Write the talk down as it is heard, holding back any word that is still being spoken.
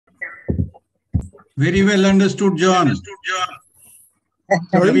Very well understood, John.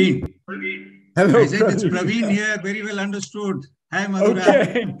 Praveen. Hello, I said it's Praveen here. Very well understood. Hi,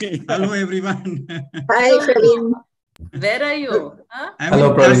 Madhura. Okay. Hello, everyone. Hi, Praveen. Where are you? Huh? I'm in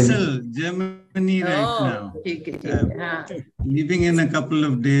Kassel, Germany right now. Okay. Leaving in a couple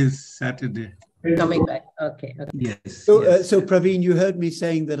of days, Saturday. Coming back. Okay. Yes. So, yes. so Praveen, you heard me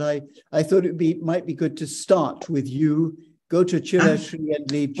saying that I thought it might be good to start with you, go to Chirashri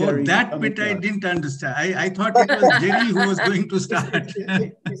and leave Jerry. Oh, that bit I didn't understand. I thought it was Jerry who was going to start.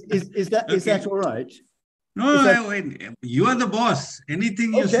 Is that all right? No, you are the boss.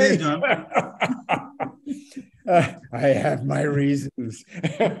 Anything you say, John. I have my reasons.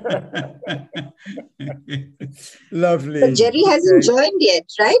 Lovely. But Jerry hasn't joined yet,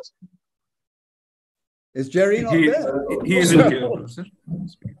 right? Is Jerry not there? He isn't here, Professor.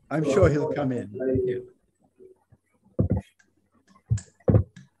 I'm sure he'll come in.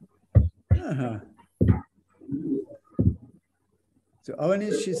 So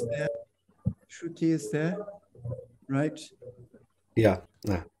Awanish is there. Shruti is there, right? Yeah.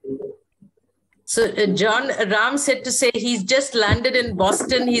 So John Ram said to say he's just landed in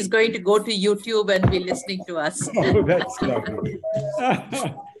Boston. He's going to go to YouTube and be listening to us. Oh, that's lovely.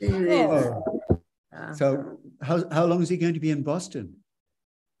 So how long is he going to be in Boston?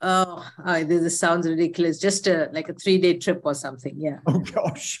 Oh, this sounds ridiculous. Just like a 3-day trip or something. Yeah. Oh,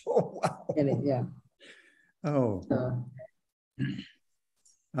 gosh. Oh, wow. Yeah. Oh.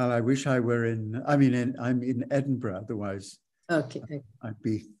 Well, I wish I were I'm in Edinburgh, otherwise. Okay.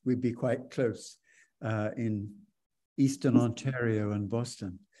 We'd be quite close in Eastern Ontario and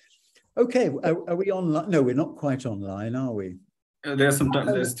Boston. Okay, are we online? No, we're not quite online, are we? There's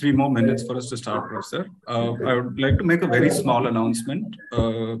 3 more minutes for us to start, Professor. I would like to make a very small announcement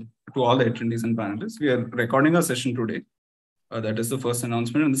to all the attendees and panelists. We are recording our session today. That is the first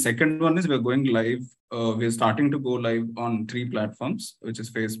announcement. And the second one is we're going live. We're starting to go live on 3 platforms, which is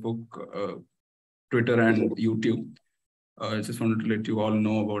Facebook, Twitter, and YouTube. I just wanted to let you all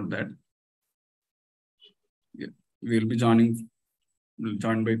know about that. Yeah, we'll be joined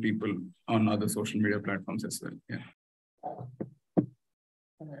by people on other social media platforms as well. Yeah.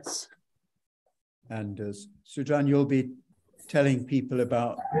 Yes. And Sujan, you'll be telling people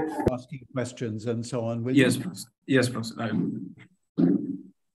about asking questions and so on, will you? Yes, Professor. Yes, Professor. I will.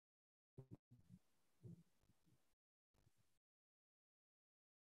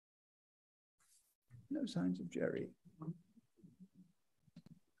 No signs of Jerry.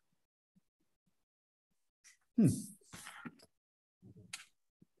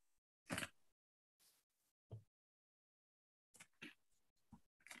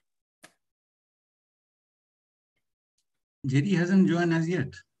 Jerry hasn't joined us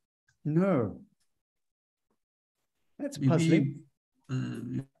yet. No. That's puzzling.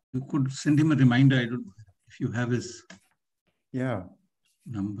 Maybe you could send him a reminder. I don't know if you have his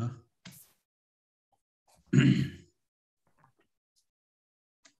number.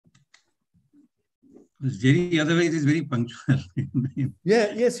 Jerry, otherwise, is very punctual.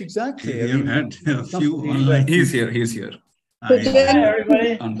 Yes, exactly. We have had a few online. He's here. Hi,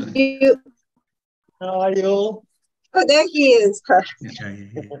 everybody. How are you all? Oh, there he is.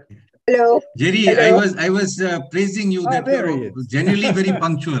 Hello. Jerry, hello. I was praising you that you're generally very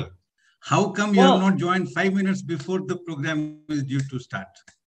punctual. How come you have not joined 5 minutes before the program is due to start?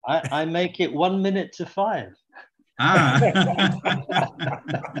 I make it 1 minute to 5.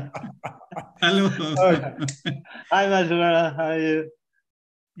 Hello. Hi, Madhura. How are you?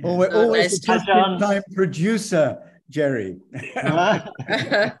 Oh, we're always the just-in-time producer, Jerry.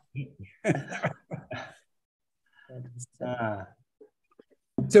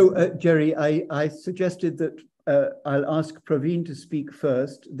 So, Jerry, I suggested that I'll ask Praveen to speak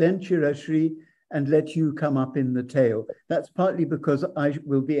first, then Chirashri, and let you come up in the tail. That's partly because I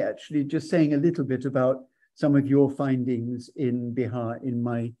will be actually just saying a little bit about some of your findings in Bihar in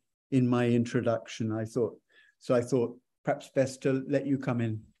my introduction. I thought perhaps best to let you come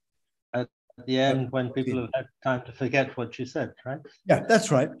in at the end when people have had time to forget what you said, right? Yeah,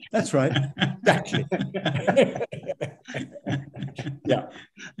 that's right. Exactly. Yeah.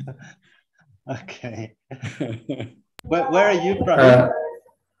 Okay. Where are you from?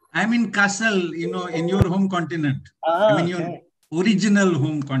 I'm in Kassel, in your home continent. Your original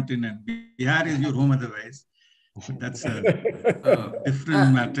home continent. Bihar is your home otherwise. That's a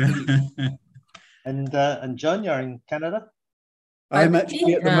different matter. And John, you're in Canada? I'm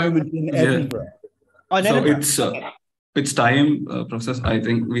actually at the moment in Edinburgh. Oh, in Edinburgh. So it's time, Professor. I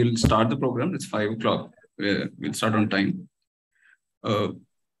think we'll start the program. It's 5 o'clock. We'll start on time.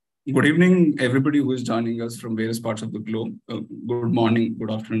 Good evening, everybody who is joining us from various parts of the globe. Good morning, good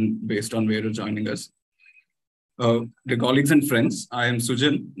afternoon, based on where you're joining us. Dear colleagues and friends, I am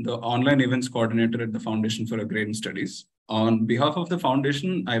Sujan, the online events coordinator at the Foundation for Agrarian Studies. On behalf of the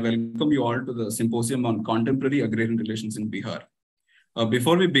Foundation, I welcome you all to the Symposium on Contemporary Agrarian Relations in Bihar.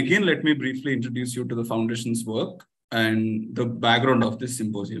 Before we begin, let me briefly introduce you to the Foundation's work and the background of this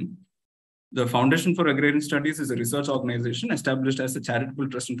symposium. The Foundation for Agrarian Studies is a research organization established as a charitable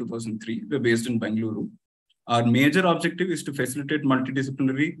trust in 2003. We're based in Bengaluru. Our major objective is to facilitate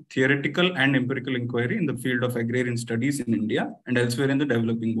multidisciplinary, theoretical, and empirical inquiry in the field of agrarian studies in India and elsewhere in the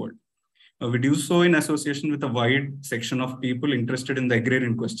developing world. We do so in association with a wide section of people interested in the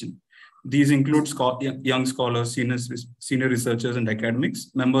agrarian question. These include young scholars, senior researchers, and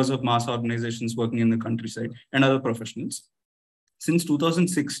academics, members of mass organizations working in the countryside, and other professionals. Since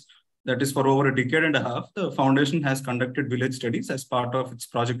 2006, that is for over a decade and a half, the Foundation has conducted village studies as part of its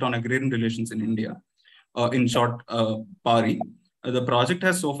project on agrarian relations in India, in short, PARI. The project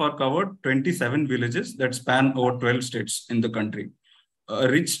has so far covered 27 villages that span over 12 states in the country. A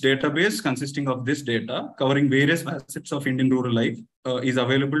rich database consisting of this data, covering various facets of Indian rural life, is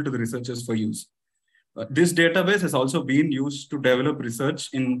available to the researchers for use. This database has also been used to develop research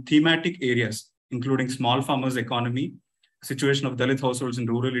in thematic areas, including small farmers' economy, situation of Dalit households in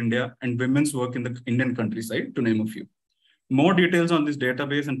rural India, and women's work in the Indian countryside, to name a few. More details on this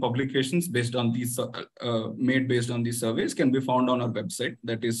database and publications based on these made based on these surveys can be found on our website,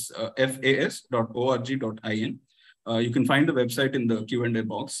 that is fas.org.in. You can find the website in the Q&A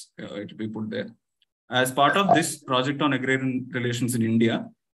box. It will be put there. As part of this project on agrarian relations in India,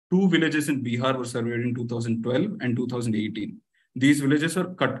 2 villages in Bihar were surveyed in 2012 and 2018. These villages are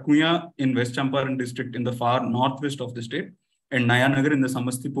Katkuian in West Champaran district in the far northwest of the state and Nayanagar in the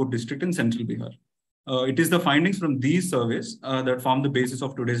Samastipur district in central Bihar. It is the findings from these surveys that form the basis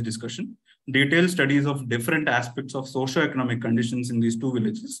of today's discussion. Detailed studies of different aspects of socio-economic conditions in these 2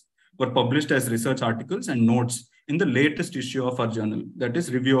 villages were published as research articles and notes in the latest issue of our journal, that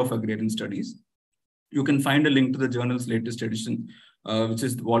is Review of Agrarian Studies. You can find a link to the journal's latest edition, which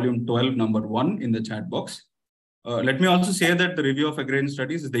is volume 12, number 1 in the chat box. Let me also say that the Review of Agrarian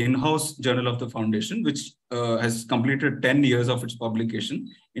Studies is the in-house journal of the Foundation, which has completed 10 years of its publication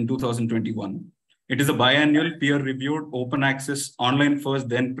in 2021. It is a biannual, peer-reviewed, open-access, online-first,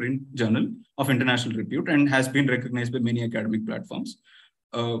 then print journal of international repute and has been recognized by many academic platforms.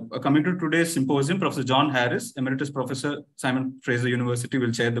 Coming to today's symposium, Professor John Harris, Emeritus Professor, Simon Fraser University,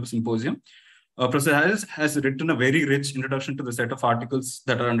 will chair the symposium. Professor Harris has written a very rich introduction to the set of articles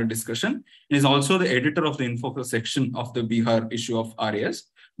that are under discussion. He is also the editor of the InfoFocus section of the Bihar issue of RAS.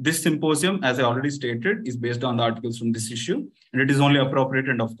 This symposium, as I already stated, is based on the articles from this issue, and it is only appropriate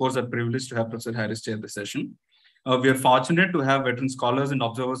and, of course, a privilege to have Professor Harris chair the session. We are fortunate to have veteran scholars and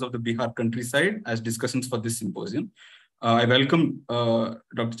observers of the Bihar countryside as discussants for this symposium. I welcome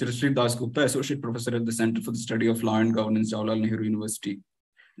Dr. Chirashree Dasgupta, Associate Professor at the Center for the Study of Law and Governance, Jawaharlal Nehru University.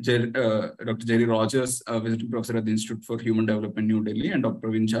 Dr. Jerry Rogers, Visiting Professor at the Institute for Human Development, New Delhi, and Dr.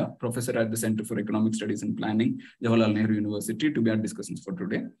 Praveen Jha, Professor at the Center for Economic Studies and Planning, Jawaharlal Nehru University, to be our discussions for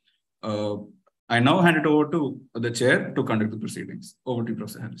today. I now hand it over to the chair to conduct the proceedings. Over to you,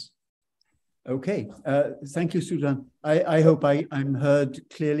 Professor Harris. Okay, thank you, Sujan. I hope I'm heard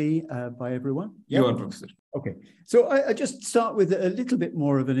clearly by everyone. You are, Professor. Okay, so I just start with a little bit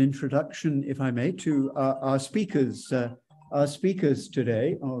more of an introduction, if I may, to our speakers. Our speakers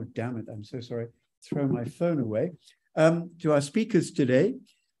today. Oh, damn it! I'm so sorry. Throw my phone away. To our speakers today.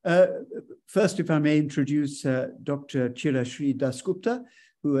 First, if I may introduce Dr. Chirashree Dasgupta,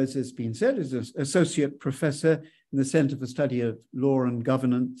 who, as has been said, is an associate professor in the Center for Study of Law and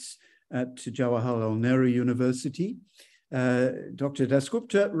Governance at Jawaharlal Nehru University. Dr.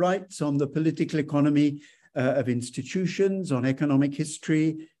 Dasgupta writes on the political economy of institutions, on economic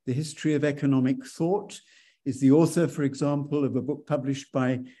history, the history of economic thought, is the author, for example, of a book published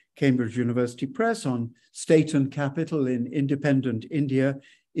by Cambridge University Press on state and capital in independent India,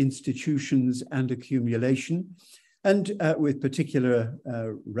 institutions and accumulation. And with particular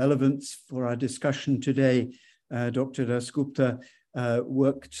relevance for our discussion today, Dr. Dasgupta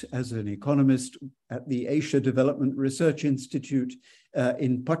worked as an economist at the Asia Development Research Institute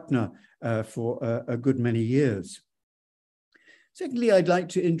in Patna for a good many years. Secondly, I'd like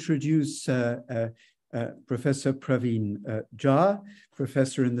to introduce Professor Praveen Jha,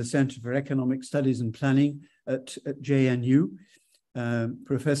 professor in the Center for Economic Studies and Planning at JNU.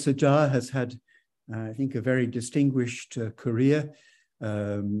 Professor Jha has had, I think, a very distinguished career,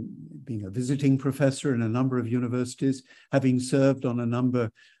 being a visiting professor in a number of universities, having served on a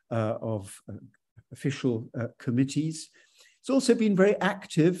number of official committees. He's also been very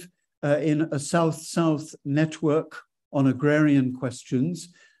active in a South-South network on agrarian questions,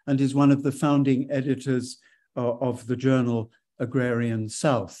 and is one of the founding editors of the journal Agrarian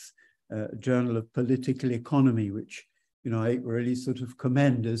South, a journal of political economy, which, you know, I really sort of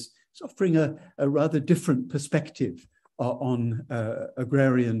commend as offering a rather different perspective on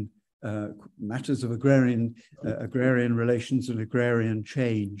agrarian matters of agrarian relations and agrarian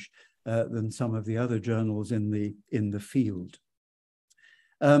change than some of the other journals in the field.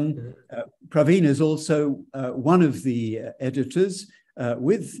 Praveen is also one of the editors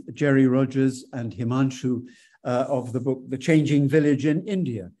with Jerry Rogers and Himanshu of the book The Changing Village in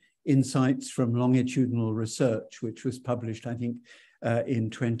India, Insights from Longitudinal Research, which was published, I think, in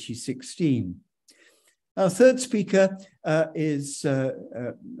 2016. Our third speaker is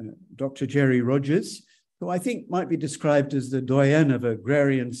Dr. Jerry Rogers, who I think might be described as the doyen of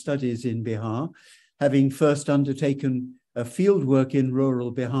agrarian studies in Bihar, having first undertaken field work in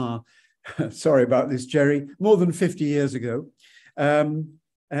rural Bihar, sorry about this, Jerry, more than 50 years ago. And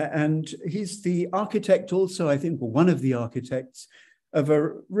he's the architect also, I think, or one of the architects of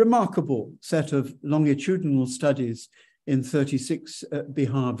a remarkable set of longitudinal studies in 36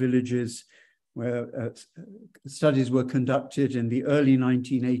 Bihar villages, where studies were conducted in the early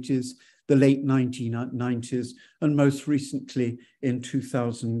 1980s, the late 1990s, and most recently in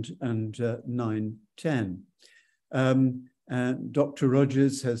 2009-10. And Dr.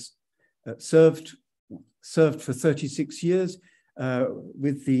 Rogers has served for 36 years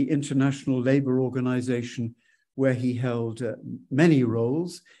with the International Labour Organization, where he held many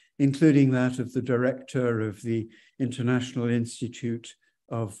roles, including that of the director of the International Institute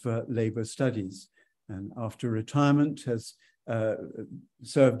of Labour Studies. And after retirement has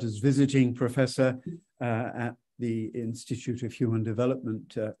served as visiting professor at the Institute of Human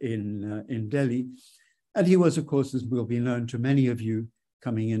Development in Delhi. And he was, of course, as will be known to many of you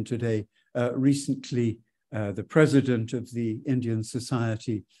coming in today, recently the president of the Indian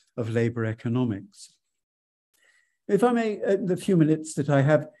Society of Labour Economics. If I may, in the few minutes that I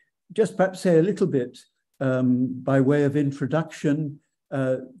have, just perhaps say a little bit by way of introduction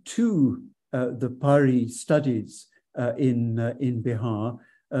to the PARI studies in Bihar,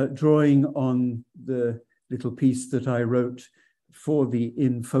 drawing on the little piece that I wrote for the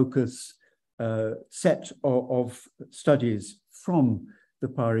In Focus set of studies from the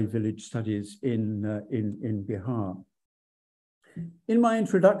PARI village studies in Bihar. In my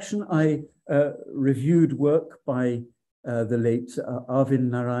introduction, I reviewed work by the late Arvind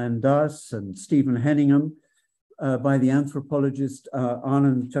Narayan Das and Stephen Henningham, by the anthropologist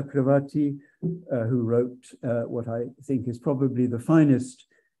Anand Chakravarti, who wrote what I think is probably the finest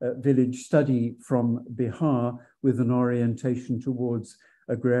village study from Bihar, with an orientation towards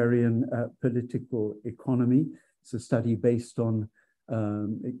agrarian political economy. It's a study based on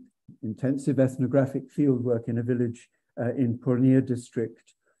intensive ethnographic fieldwork in a village in Purnia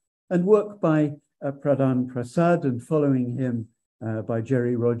district, and work by Pradhan Prasad, and following him by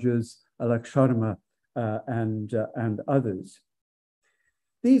Jerry Rogers, Alak Sharma, and others.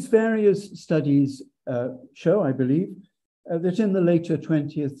 These various studies show, I believe, that in the later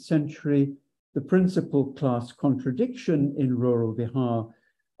 20th century, the principal class contradiction in rural Bihar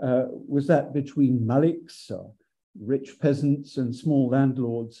was that between maliks, rich peasants and small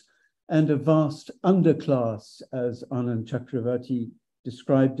landlords, and a vast underclass, as Anand Chakravarti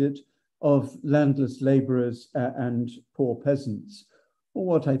described it, of landless laborers and poor peasants, or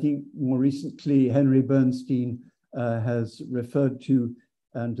what I think more recently Henry Bernstein has referred to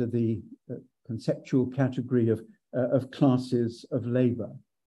under the conceptual category of classes of labor.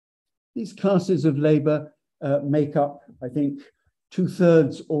 These classes of labor make up, I think,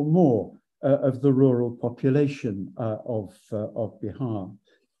 2/3 or more of the rural population of Bihar,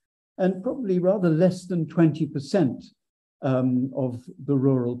 and probably rather less than 20% of the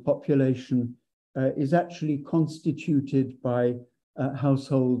rural population is actually constituted by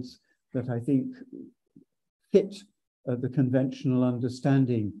households that I think fit the conventional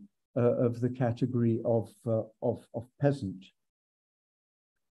understanding of the category of peasant.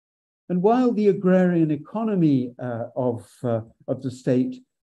 And while the agrarian economy of the state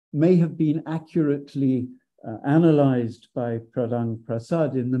may have been accurately analyzed by Pradhan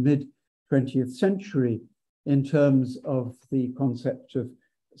Prasad in the mid-20th century in terms of the concept of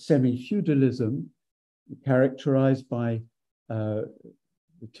semi-feudalism, characterized by the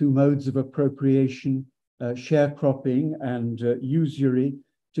two modes of appropriation, sharecropping and usury,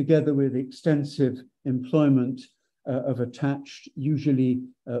 together with extensive employment of attached, usually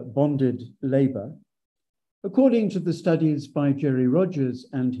bonded labor. According to the studies by Jerry Rogers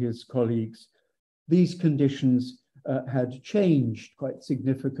and his colleagues, these conditions had changed quite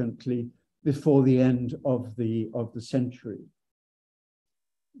significantly before the end of the century.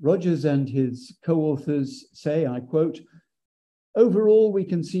 Rogers and his co-authors say, I quote, "Overall, we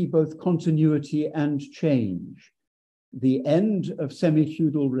can see both continuity and change. The end of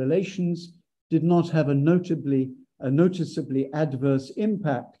semi-feudal relations did not have a noticeably adverse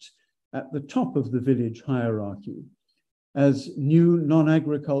impact at the top of the village hierarchy, as new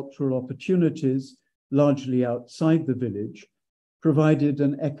non-agricultural opportunities, largely outside the village, provided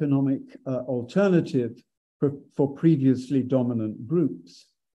an economic alternative for previously dominant groups.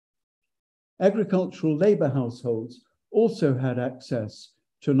 Agricultural labor households also had access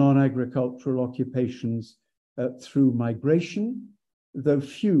to non-agricultural occupations through migration, though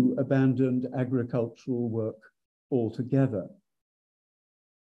few abandoned agricultural work altogether."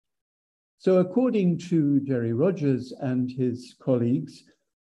 So according to Jerry Rogers and his colleagues,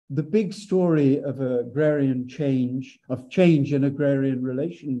 the big story of change in agrarian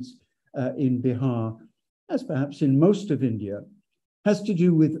relations in Bihar, as perhaps in most of India, has to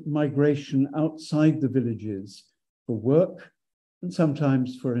do with migration outside the villages for work and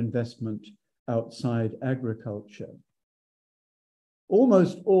sometimes for investment outside agriculture.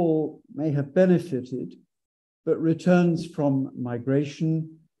 Almost all may have benefited, but returns from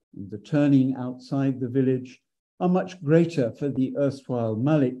migration and the turning outside the village are much greater for the erstwhile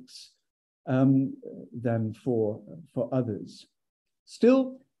Maliks than for others.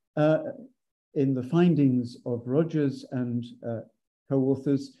 Still, in the findings of Rogers and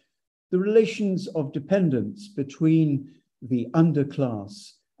co-authors, the relations of dependence between the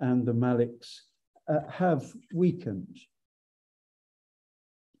underclass and the Maliks have weakened.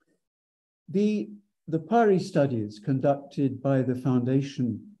 The PARI studies conducted by the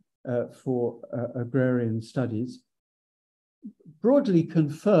Foundation for Agrarian Studies broadly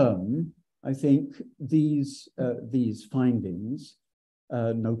confirm, I think, these findings,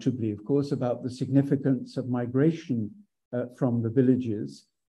 notably, of course, about the significance of migration from the villages,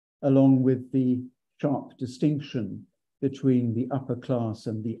 along with the sharp distinction between the upper class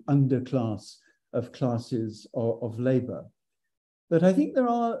and the underclass of classes of labor. But I think there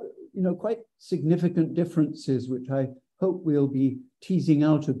are, quite significant differences, which I hope we'll be teasing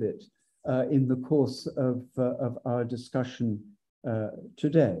out a bit in the course of our discussion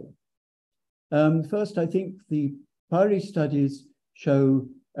today. First, I think the PARI studies show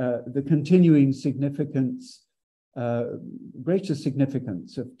the continuing significance, greater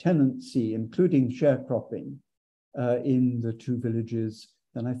significance of tenancy, including sharecropping, in the two villages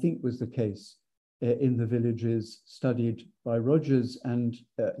than I think was the case in the villages studied by Rogers and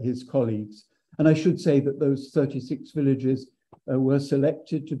his colleagues. And I should say that those 36 villages were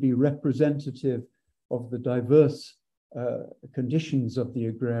selected to be representative of the diverse conditions of the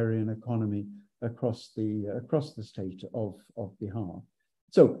agrarian economy across the state of Bihar.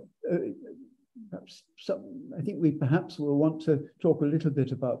 So I think we perhaps will want to talk a little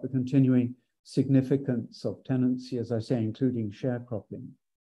bit about the continuing significance of tenancy, as I say, including sharecropping.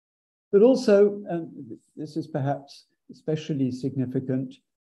 But also, and this is perhaps especially significant,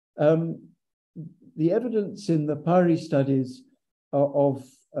 the evidence in the PARI studies of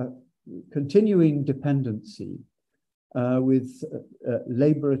continuing dependency with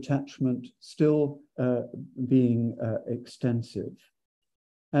labor attachment still being extensive.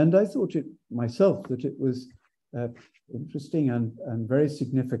 And I thought it myself that it was interesting and very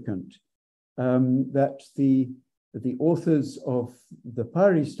significant that the authors of the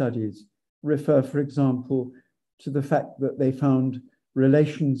PARI studies refer, for example, to the fact that they found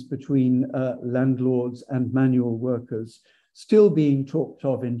relations between landlords and manual workers still being talked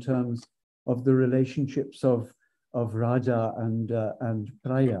of in terms of the relationships of Raja and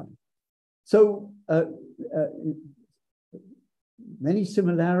Praya. So many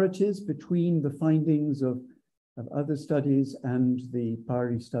similarities between the findings of other studies and the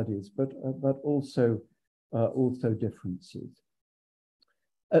PARI studies, but also differences.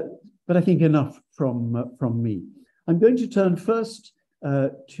 But I think enough from me. I'm going to turn first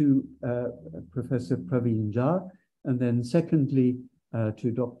to Professor Praveen Jha, and then secondly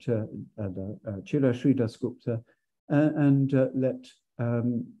to Dr. Chirashree Dasgupta, and let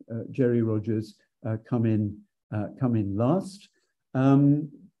Jerry Rogers come in last.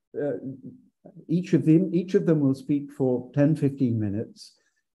 Each of them will speak for 10-15 minutes.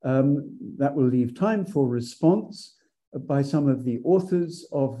 That will leave time for response by some of the authors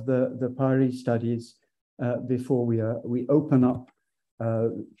of the PARI studies before we open up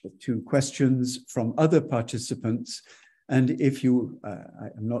to questions from other participants. And if you,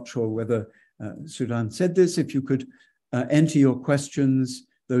 I'm not sure whether Sudan said this, if you could enter your questions,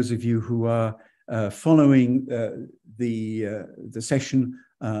 those of you who are following the session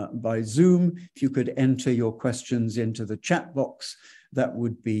by Zoom. If you could enter your questions into the chat box, that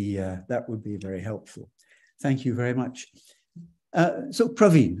would be very helpful. Thank you very much. So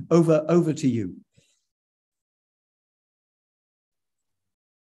Praveen, over to you.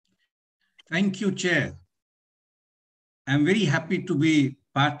 Thank you, Chair. I'm very happy to be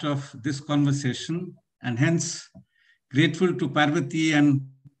part of this conversation and hence grateful to Parvati and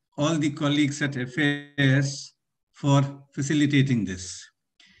all the colleagues at FAS for facilitating this.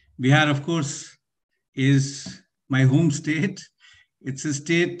 Bihar, of course, is my home state. It's a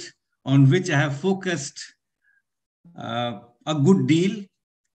state on which I have focused a good deal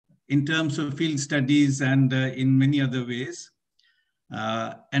in terms of field studies and in many other ways.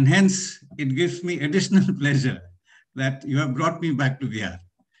 And hence, it gives me additional pleasure that you have brought me back to Bihar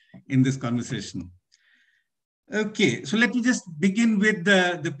in this conversation. Okay, so let me just begin with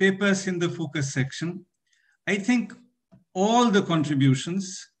the papers in the focus section. I think all the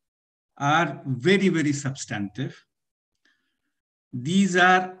contributions are very, very substantive. These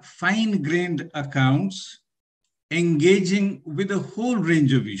are fine-grained accounts engaging with a whole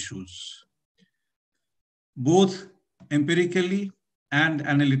range of issues, both empirically and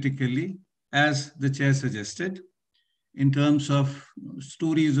analytically, as the chair suggested, in terms of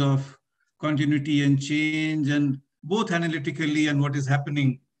stories of continuity and change, and both analytically and what is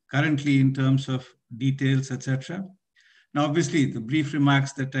happening currently in terms of details, etc. Now, obviously, the brief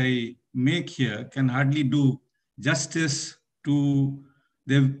remarks that I make here can hardly do justice to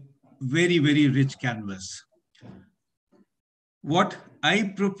the very, very rich canvas. What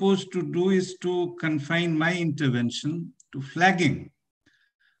I propose to do is to confine my intervention to flagging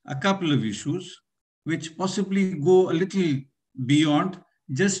a couple of issues which possibly go a little beyond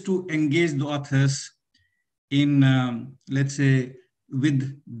just to engage the authors in, let's say,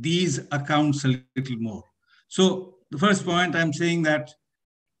 with these accounts a little more. So the first point, I'm saying that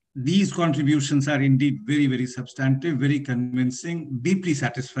these contributions are indeed very, very substantive, very convincing, deeply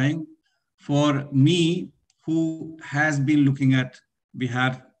satisfying for me, who has been looking at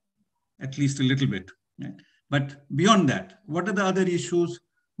Bihar at least a little bit. Right? But beyond that, what are the other issues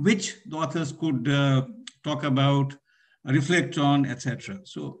which the authors could talk about, reflect on, etc.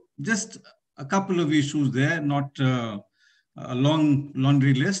 So just a couple of issues there, not a long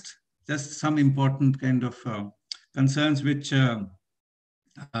laundry list, just some important kind of concerns which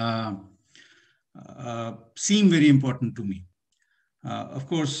seem very important to me. Of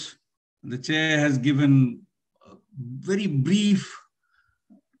course, the chair has given a very brief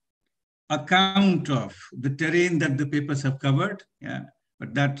account of the terrain that the papers have covered. Yeah,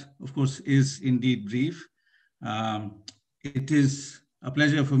 but that, of course, is indeed brief. It is a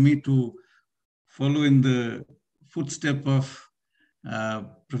pleasure for me to follow in the footstep of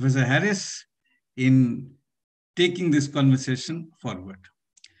Professor Harris in taking this conversation forward.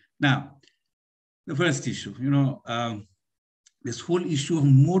 Now, the first issue, this whole issue of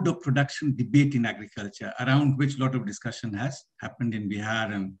mode of production debate in agriculture, around which a lot of discussion has happened in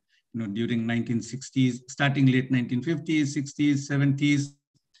Bihar and during 1960s, starting late 1950s, 60s, 70s,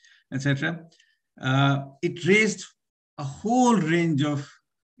 etc. It raised a whole range of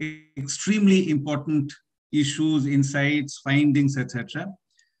extremely important issues, insights, findings, etc.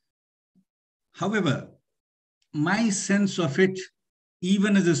 However, my sense of it,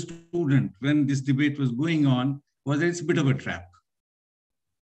 even as a student, when this debate was going on, was that it's a bit of a trap.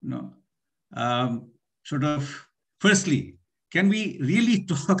 Firstly, can we really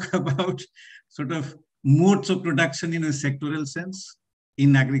talk about sort of modes of production in a sectoral sense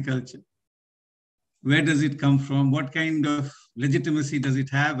in agriculture? Where does it come from? What kind of legitimacy does it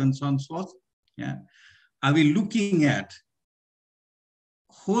have, and so on and so forth? Yeah. Are we looking at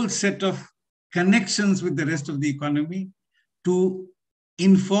a whole set of connections with the rest of the economy to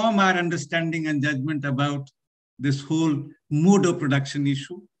inform our understanding and judgment about this whole mode of production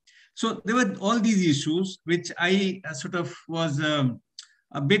issue? So there were all these issues which I sort of was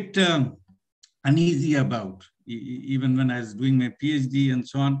a bit uneasy about, even when I was doing my PhD and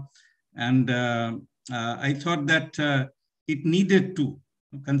so on. And I thought that it needed to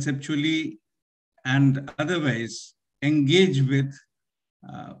conceptually and otherwise engage with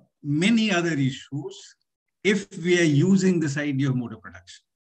many other issues if we are using this idea of mode of production.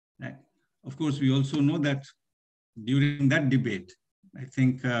 Right? Of course, we also know that during that debate, I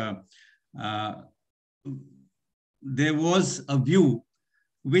think there was a view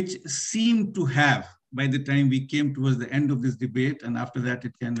which seemed to have, by the time we came towards the end of this debate, and after that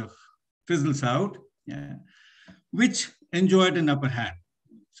it kind of fizzles out, yeah, which enjoyed an upper hand,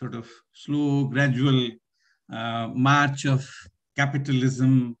 sort of slow, gradual march of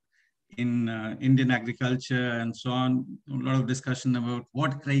capitalism in Indian agriculture and so on. A lot of discussion about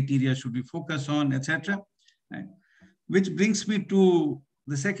what criteria should we focus on, etc. Right? Which brings me to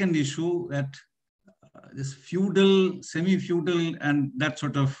the second issue, that this feudal, semi-feudal, and that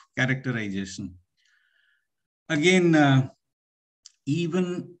sort of characterization. Again,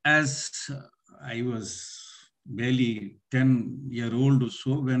 even as I was barely 10-year-old or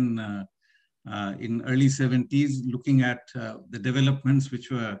so, when in early 70s, looking at the developments which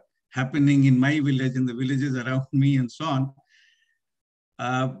were happening in my village, in the villages around me and so on.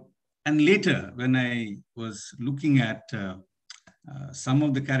 And later, when I was looking at some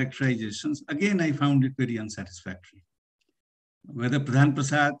of the characterizations, again, I found it very unsatisfactory. Whether Pradhan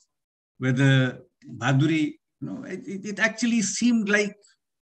Prasad, whether Bhaduri, it actually seemed like,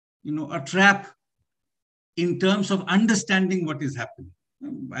 a trap in terms of understanding what is happening.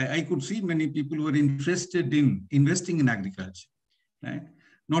 I could see many people were interested in investing in agriculture, right?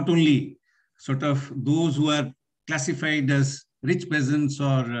 Not only sort of those who are classified as rich peasants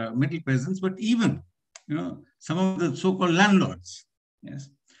or middle peasants, but even, some of the so-called landlords. Yes.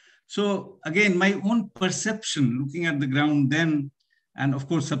 So again, my own perception, looking at the ground then, and of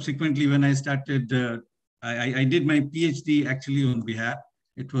course, subsequently when I started, I did my PhD actually on Bihar.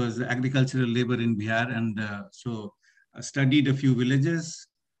 It was agricultural labor in Bihar, and so I studied a few villages,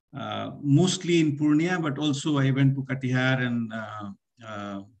 mostly in Purnia, but also I went to Katihar and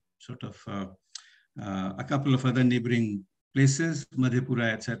a couple of other neighboring places,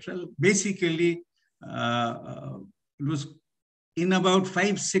 Madhepura, etc. Basically, it was in about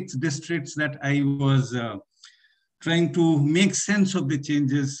 5-6 districts that I was trying to make sense of the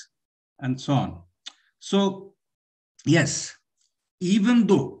changes and so on. So, yes, even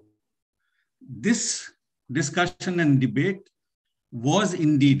though this discussion and debate was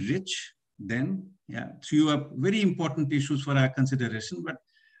indeed rich then, threw up very important issues for our consideration, but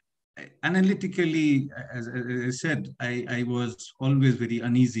analytically, as I said, I was always very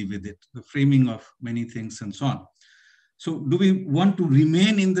uneasy with it, the framing of many things and so on. So do we want to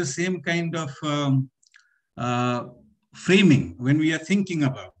remain in the same kind of framing when we are thinking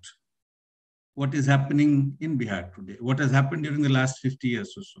about what is happening in Bihar today, what has happened during the last 50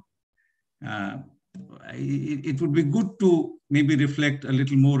 years or so? It would be good to maybe reflect a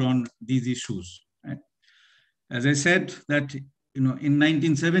little more on these issues. Right? As I said, that in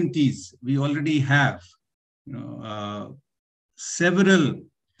 1970s, we already have several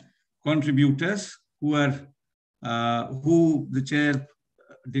contributors who are who the chair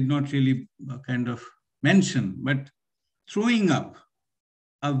did not really kind of mention, but throwing up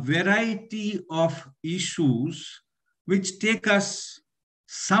a variety of issues which take us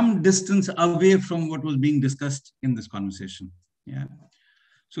some distance away from what was being discussed in this conversation. Yeah.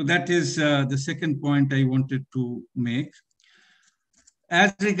 So that is the second point I wanted to make.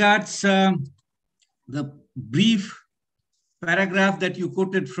 As regards the brief paragraph that you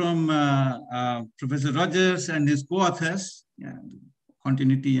quoted from Professor Rogers and his co-authors,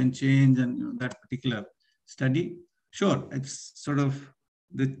 continuity and change and that particular study, sure, it's sort of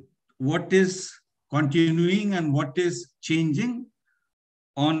what is continuing and what is changing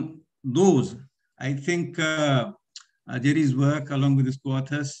on those. I think Jerry's work along with his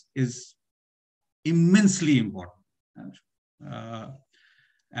co-authors is immensely important.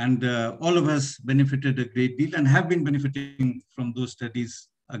 And all of us benefited a great deal and have been benefiting from those studies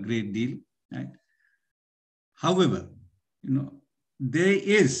a great deal. Right? However, there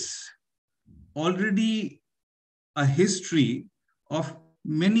is already a history of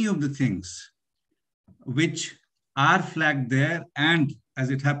many of the things which are flagged there, and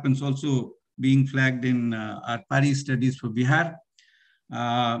as it happens also being flagged in our Paris studies for Bihar,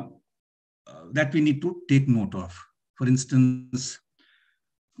 that we need to take note of. For instance,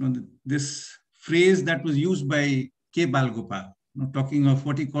 this phrase that was used by K. Balgopal, talking of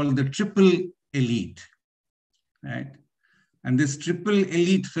what he called the triple elite, right? And this triple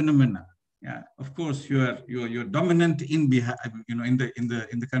elite phenomena. Yeah, of course, you're dominant in Bihar, in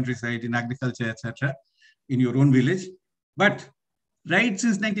the countryside, in agriculture, etc., in your own village. But right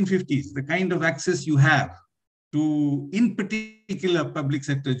since 1950s, the kind of access you have to, in particular, public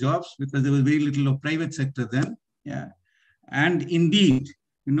sector jobs, because there was very little of private sector then, and indeed,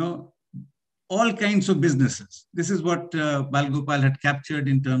 all kinds of businesses. This is what Balgopal had captured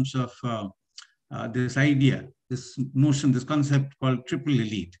in terms of this idea, this notion, this concept called triple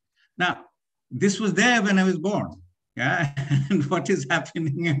elite. Now, this was there when I was born, and what is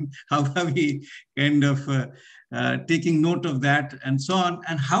happening and how are we kind of taking note of that and so on,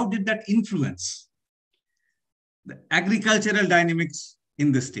 and how did that influence the agricultural dynamics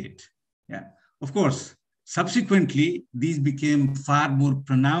in the state? Of course, subsequently, these became far more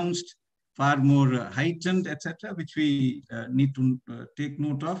pronounced far more heightened, etc., which we need to take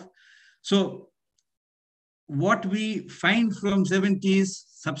note of. So what we find from 70s,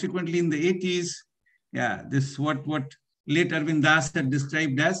 subsequently in the 80s, yeah, this what late Arvind Das had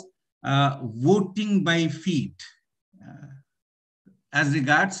described as voting by feet as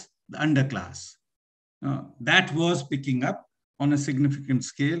regards the underclass. That was picking up on a significant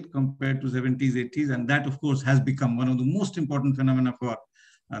scale compared to 70s, 80s, and that, of course, has become one of the most important phenomena for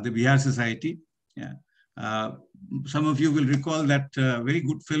the Bihar society. Yeah. Some of you will recall that very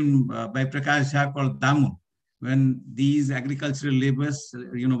good film by Prakash Jha called Damun, when these agricultural laborers,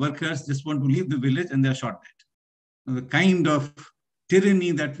 workers just want to leave the village and they're shot dead. The kind of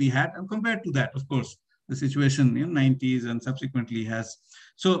tyranny that we had, and compared to that, of course, the situation in 90s and subsequently has.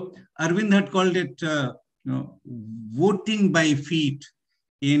 So Arvind had called it, voting by feet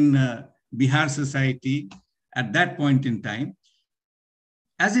in Bihar society at that point in time.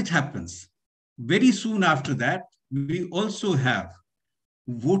 As it happens, very soon after that, we also have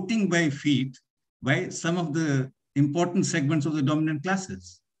voting by feet by some of the important segments of the dominant classes.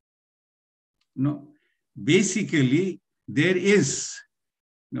 Basically, there is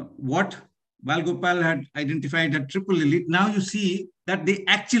what Balgopal had identified as triple elite. Now you see that they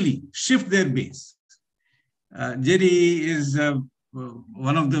actually shift their base. Jerry is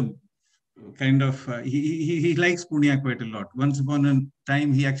one of the kind of, he likes Purnia quite a lot. Once upon a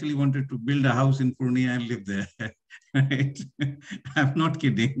time, he actually wanted to build a house in Purnia and live there. Right? I'm not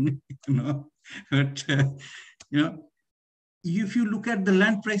kidding, but, if you look at the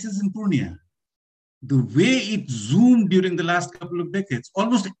land prices in Purnia, the way it zoomed during the last couple of decades,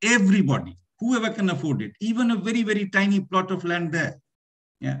 almost everybody, whoever can afford it, even a very, very tiny plot of land there.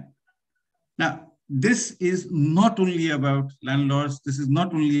 Yeah. Now, this is not only about landlords, this is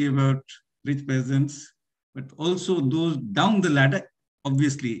not only about rich peasants, but also those down the ladder,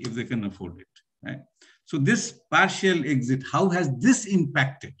 obviously, if they can afford it. Right? So this partial exit, how has this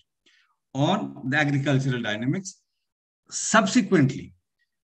impacted on the agricultural dynamics? Subsequently,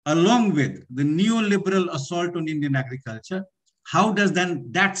 along with the neoliberal assault on Indian agriculture, how does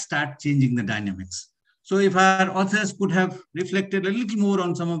then that start changing the dynamics? So if our authors could have reflected a little more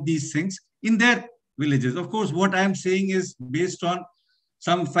on some of these things in their villages. Of course, what I'm saying is based on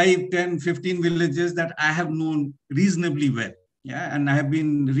some 5, 10, 15 villages that I have known reasonably well. Yeah, and I have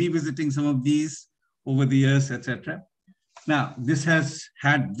been revisiting some of these over the years, etc. Now, this has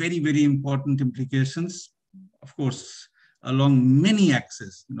had very, very important implications, of course, along many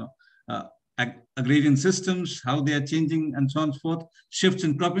axes, agrarian systems, how they are changing and so on and so forth, shifts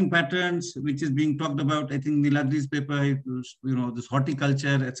in cropping patterns, which is being talked about, I think, Niladri's paper, this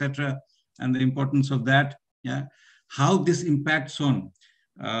horticulture, etc., and the importance of that, yeah, how this impacts on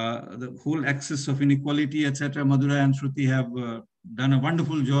the whole axis of inequality, etc. Madhura and Shruti have done a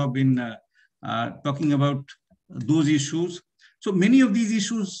wonderful job in talking about those issues. So many of these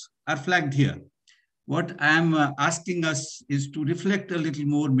issues are flagged here. What I'm asking us is to reflect a little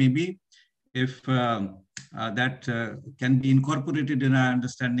more, maybe, if that can be incorporated in our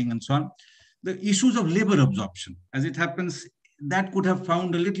understanding and so on. The issues of labor absorption, as it happens, that could have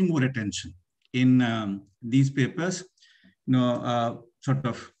found a little more attention in these papers. Sort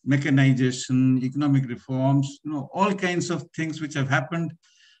of mechanization, economic reforms, all kinds of things which have happened.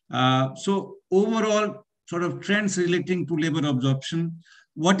 So overall, sort of trends relating to labor absorption,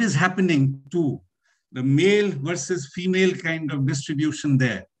 what is happening to the male versus female kind of distribution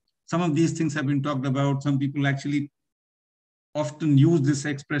there. Some of these things have been talked about. Some people actually often use this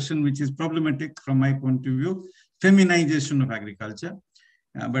expression, which is problematic from my point of view, feminization of agriculture.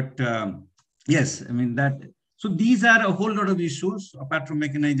 But yes, I mean that. So these are a whole lot of issues. Apart from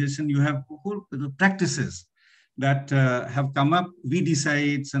mechanization, you have whole practices that have come up,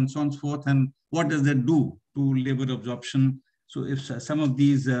 weedicides and so on and so forth, and what does that do to labor absorption? So if some of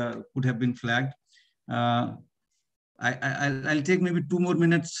these could have been flagged, I'll take maybe 2 more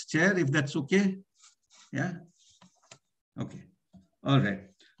minutes, Chair, if that's okay. Yeah. Okay. All right.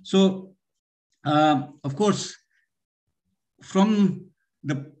 So, of course, from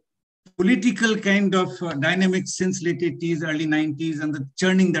the political kind of dynamics since late 80s, early 90s, and the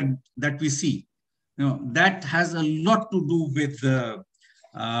churning that we see, that has a lot to do with the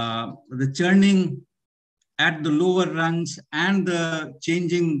churning at the lower rungs and the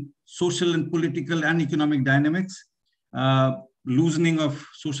changing social and political and economic dynamics, loosening of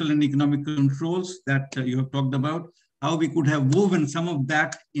social and economic controls that you have talked about, how we could have woven some of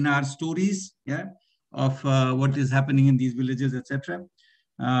that in our stories, yeah, of what is happening in these villages, etc.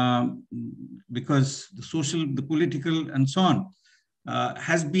 Because the social, the political, and so on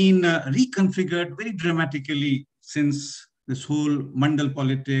has been reconfigured very dramatically since this whole mandal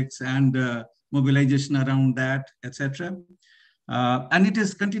politics and mobilization around that, etc. And it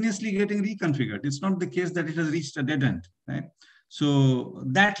is continuously getting reconfigured. It's not the case that it has reached a dead end, right? So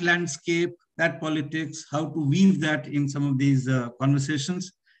that landscape, that politics, how to weave that in some of these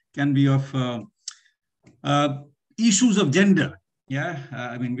conversations can be of issues of gender. Yeah,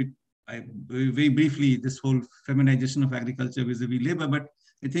 I mean, very briefly, this whole feminization of agriculture vis-a-vis labor, but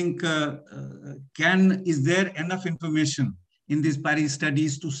I think, is there enough information in these Paris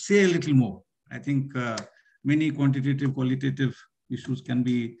studies to say a little more? I think many quantitative, qualitative issues can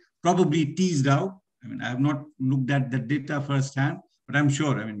be probably teased out. I mean, I have not looked at the data firsthand, but I'm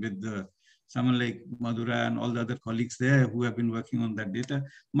sure, I mean, with someone like Madhura and all the other colleagues there who have been working on that data,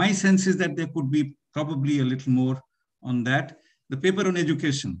 my sense is that there could be probably a little more on that. The paper on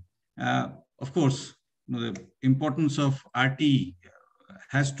education, of course, the importance of RT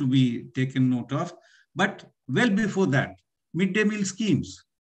has to be taken note of, but well before that, midday meal schemes,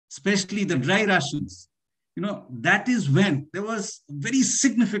 especially the dry rations, that is when there was a very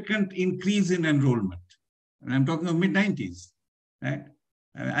significant increase in enrollment. And I'm talking of mid-90s, right?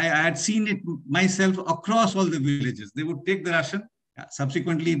 I had seen it myself across all the villages. They would take the ration.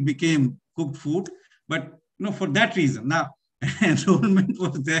 Subsequently, it became cooked food. But for that reason, now enrollment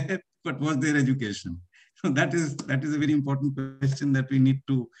was there, but was there education? So that is a very important question that we need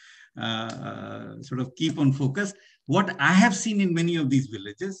to sort of keep on focus. What I have seen in many of these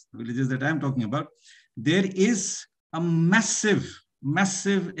villages that I'm talking about, there is a massive,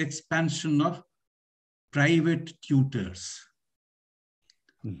 massive expansion of private tutors.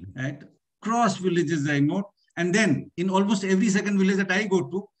 Right? Across villages I know. And then in almost every second village that I go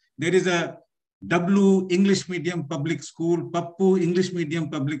to, there is a W English medium public school, Pappu English medium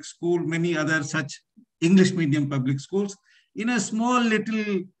public school, many other such English medium public schools in a small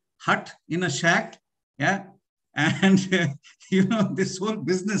little hut, in a shack. Yeah. And, this whole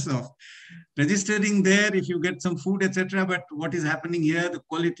business of registering there, if you get some food, etc. But what is happening here, the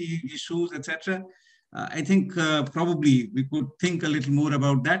quality issues, etc. I think probably we could think a little more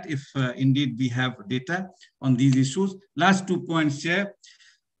about that if indeed we have data on these issues. Last 2 points, Chair.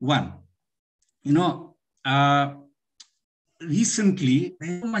 One, recently,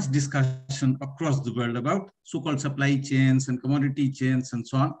 there's so much discussion across the world about so-called supply chains and commodity chains and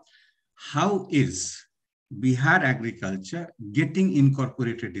so on. How is Bihar agriculture getting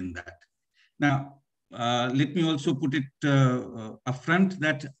incorporated in that? Now, let me also put it upfront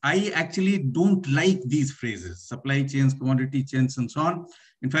that I actually don't like these phrases, supply chains, commodity chains, and so on.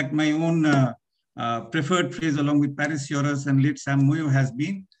 In fact, my own preferred phrase along with Paris Yoras and late Sam Moyo has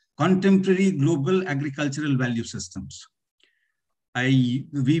been contemporary global agricultural value systems. We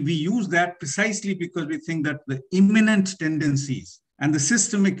use that precisely because we think that the imminent tendencies and the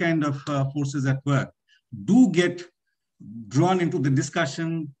systemic kind of forces at work do get drawn into the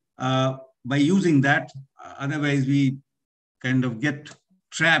discussion by using that. Otherwise, we kind of get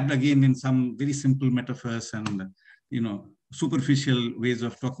trapped again in some very simple metaphors and, superficial ways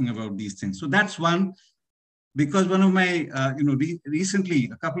of talking about these things. So that's one. Because one of my, recently,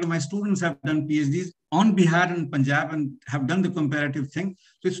 a couple of my students have done PhDs on Bihar and Punjab and have done the comparative thing.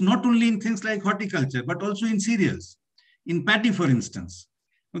 So it's not only in things like horticulture, but also in cereals, in paddy, for instance.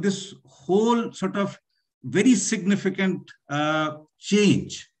 So this whole sort of very significant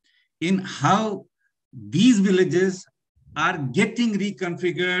change in how these villages are getting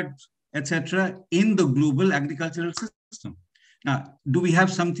reconfigured, etc., in the global agricultural system. Now, do we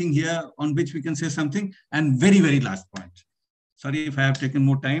have something here on which we can say something? And very, very last point. Sorry if I have taken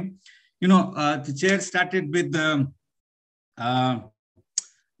more time. The chair started with the the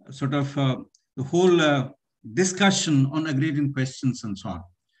whole discussion on agrarian questions and so on.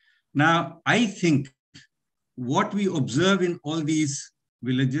 Now, I think what we observe in all these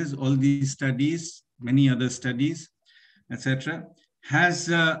villages, all these studies, many other studies, etc., has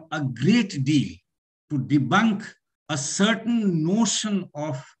a great deal to debunk a certain notion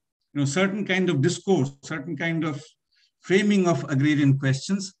of, certain kind of discourse, certain kind of framing of agrarian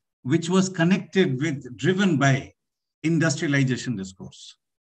questions, which was driven by industrialization discourse,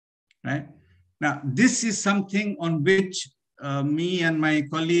 right? Now, this is something on which me and my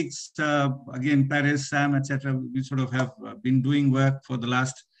colleagues, again, Paris, Sam, etc., we sort of have been doing work for the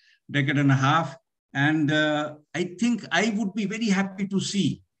last decade and a half. And I think I would be very happy to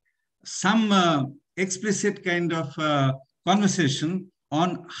see some explicit kind of conversation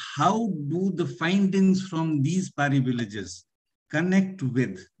on how do the findings from these Pari villages connect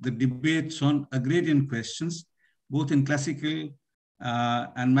with the debates on agrarian questions, both in classical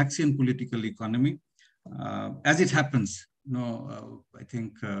and Marxian political economy. As it happens, I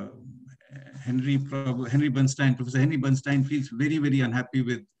think Henry Bernstein, Professor Henry Bernstein feels very, very unhappy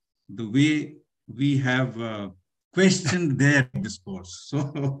with the way we have questioned their discourse.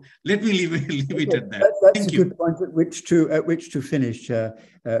 So let me leave it at that. That's Thank a you. good point at which to finish.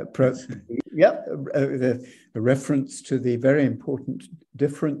 Yeah, a reference to the very important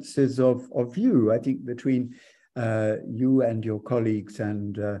differences of view, I think, between you and your colleagues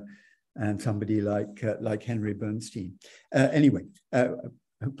and somebody like Henry Bernstein. Anyway,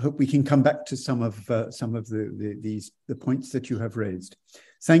 hope we can come back to some of the points that you have raised.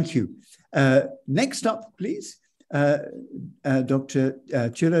 Thank you. Next up, please, Dr.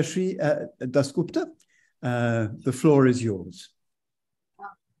 Chirashri Dasgupta. The floor is yours.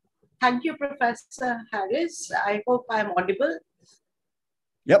 Thank you, Professor Harris. I hope I'm audible.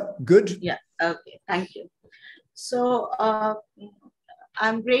 Yep, good. Yeah, okay, thank you. So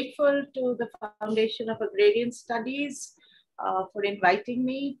I'm grateful to the Foundation of Agrarian Studies for inviting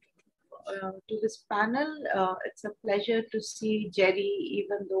me to this panel. It's a pleasure to see Jerry,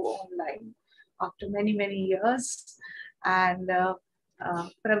 even though online, after many, many years. And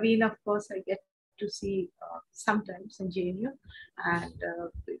Praveen, of course, I get to see sometimes in JNU, and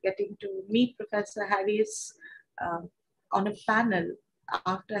getting to meet Professor Harris on a panel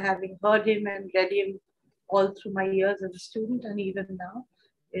after having heard him and read him all through my years as a student and even now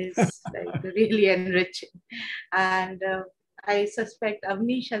is like really enriching. And I suspect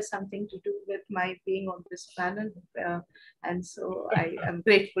Avnish has something to do with my being on this panel. And so I am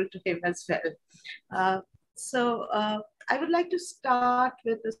grateful to him as well. I would like to start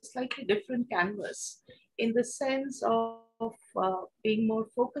with a slightly different canvas in the sense of being more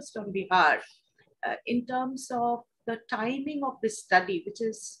focused on Bihar in terms of the timing of this study, which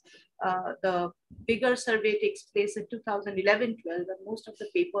is the bigger survey takes place in 2011-12, and most of the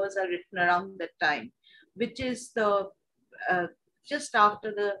papers are written around that time, which is the just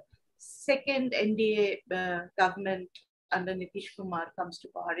after the second NDA government under Nitish Kumar comes to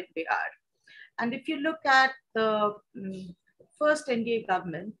power in Bihar. And if you look at the first NDA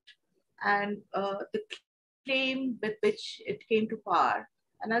government and the claim with which it came to power,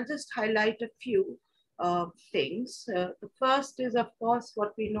 and I'll just highlight a few things. The first is, of course,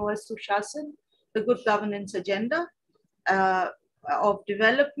 what we know as Sushasan, the good governance agenda of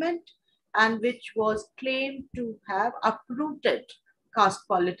development, and which was claimed to have uprooted caste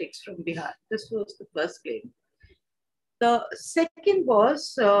politics from Bihar. This was the first claim. The second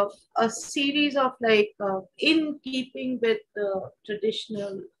was a series of in keeping with the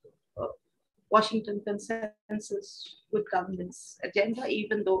traditional Washington consensus good governance agenda,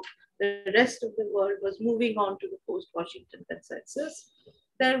 even though the rest of the world was moving on to the post-Washington consensus.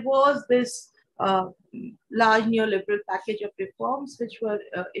 There was this large neoliberal package of reforms which were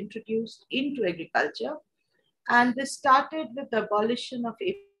introduced into agriculture. And this started with the abolition of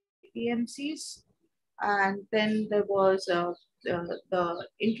APMCs. And then there was the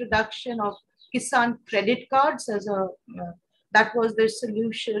introduction of Kisan credit cards as a, that was the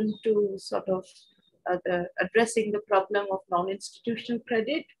solution to sort of addressing the problem of non-institutional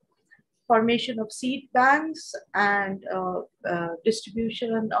credit, formation of seed banks, and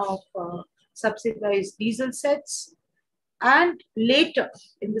distribution of subsidized diesel sets. And later,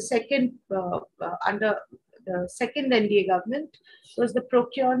 in the second, under the second NDA government, was the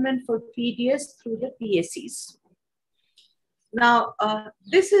procurement for PDS through the PACs. Now,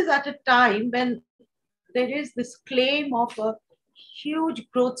 this is at a time when there is this claim of a huge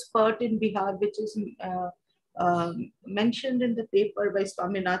growth spurt in Bihar, which is mentioned in the paper by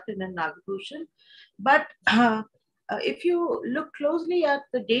Swaminathan and Nagbhushan. But if you look closely at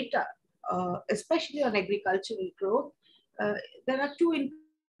the data, especially on agricultural growth, there are two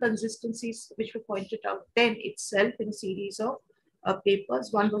inconsistencies which were pointed out then itself in a series of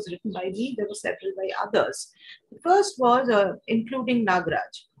papers. One was written by me, there were several by others. The first was including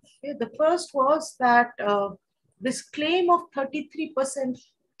Nagraj. Okay, the first was that this claim of 33%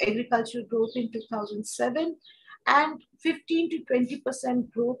 agricultural growth in 2007 and 15 to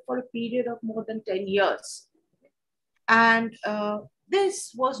 20% growth for a period of more than 10 years. And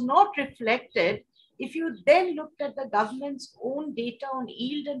this was not reflected if you then looked at the government's own data on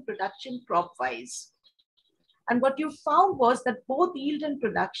yield and production crop-wise. And what you found was that both yield and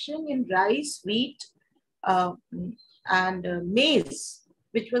production in rice, wheat, and maize,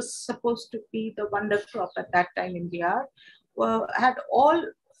 which was supposed to be the wonder crop at that time in Bihar, had all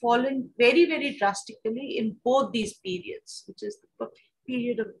fallen very, very drastically in both these periods, which is the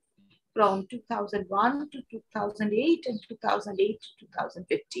period of from 2001 to 2008 and 2008 to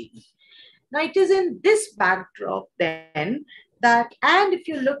 2015. Now, it is in this backdrop then that, and if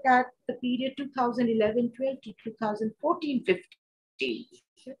you look at the period 2011-12 to 2014-15,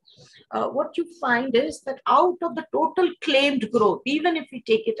 2014. What you find is that out of the total claimed growth, even if we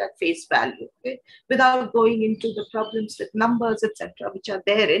take it at face value, okay, without going into the problems with numbers, etc., which are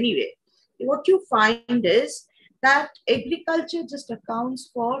there anyway, what you find is that agriculture just accounts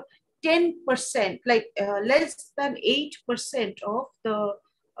for 10%, like less than 8% of the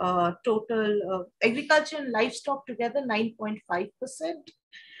total agriculture and livestock together, 9.5%.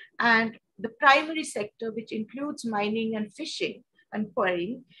 And the primary sector, which includes mining and fishing and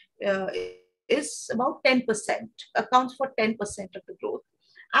quarrying, is about 10%, accounts for 10% of the growth.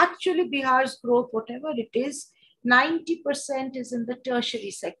 Actually, Bihar's growth, whatever it is, 90% is in the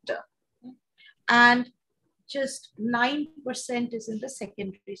tertiary sector, and just 9% is in the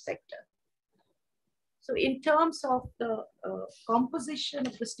secondary sector. So in terms of the composition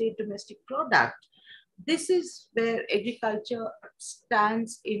of the state domestic product, this is where agriculture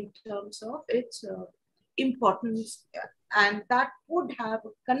stands in terms of its importance, and that would have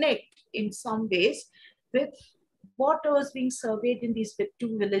a connect in some ways with what was being surveyed in these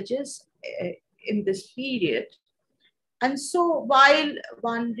two villages in this period. And so while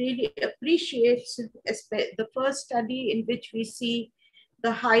one really appreciates the first study in which we see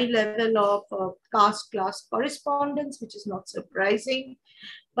the high level of caste-class correspondence, which is not surprising,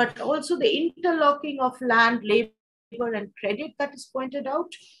 but also the interlocking of land, labor, and credit that is pointed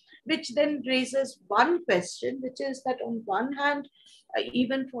out, which then raises one question, which is that on one hand,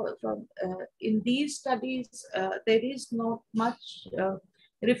 even in these studies, there is not much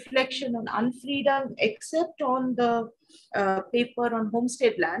reflection on unfreedom except on the paper on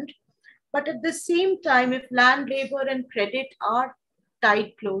homestead land. But at the same time, if land, labor, and credit are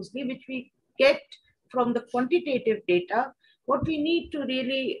tied closely, which we get from the quantitative data, what we need to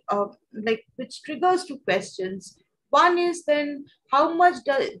really, which triggers two questions. One is then, how much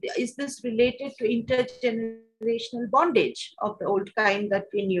is this related to intergenerational bondage of the old kind that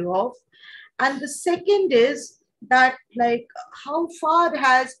we knew of? And the second is that, like, how far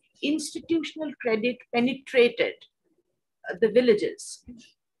has institutional credit penetrated the villages?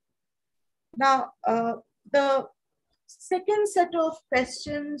 Now, the second set of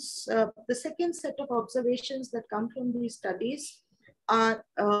questions, the second set of observations that come from these studies are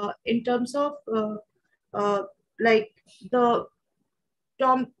in terms of like the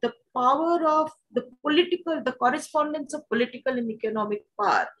power of the political, the correspondence of political and economic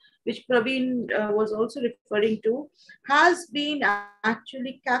power, which Praveen was also referring to, has been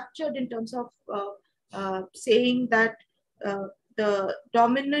actually captured in terms of saying that the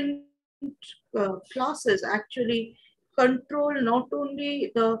dominant classes actually control not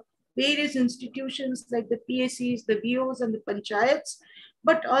only the various institutions like the PACs, the VOs, and the panchayats,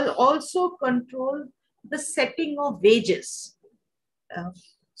 but also control the setting of wages.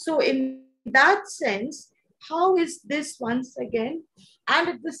 So in that sense, how is this once again, and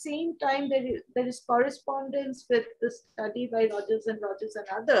at the same time, there is correspondence with the study by Rogers and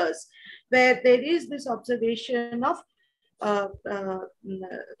others, where there is this observation of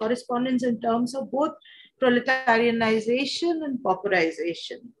correspondence in terms of both proletarianization and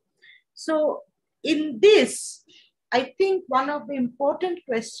pauperization. So in this, I think one of the important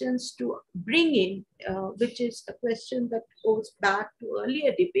questions to bring in, which is a question that goes back to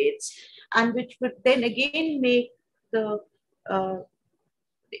earlier debates, and which would then again make the, from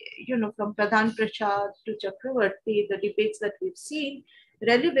Pradhan Prashad to Chakravarti, the debates that we've seen,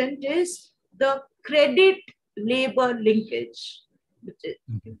 relevant is the credit-labor linkage.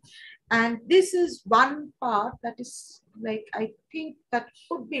 And this is one part that is, like, I think that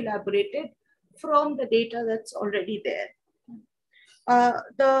could be elaborated from the data that's already there.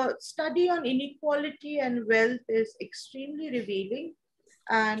 The study on inequality and wealth is extremely revealing,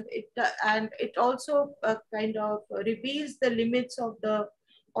 and it also kind of reveals the limits of the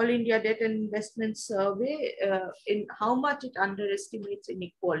All India Debt and Investment Survey in how much it underestimates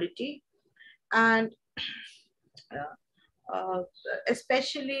inequality, and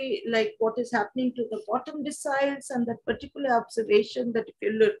especially like what is happening to the bottom deciles, and that particular observation that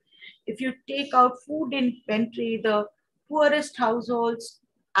if you take out food inventory, the poorest households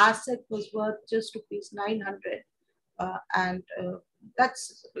asset was worth just ₹900, and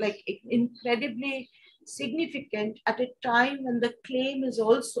that's like incredibly significant at a time when the claim is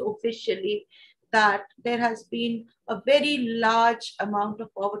also officially that there has been a very large amount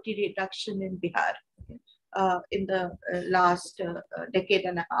of poverty reduction in Bihar in the last decade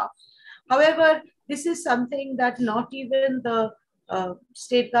and a half. However, this is something that not even the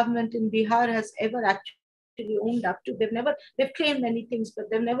state government in Bihar has ever actually owned up to. They've claimed many things, but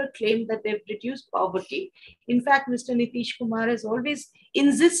they've never claimed that they've reduced poverty. In fact, Mr. Nitish Kumar has always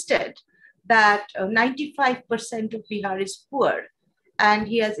insisted that 95% of Bihar is poor. and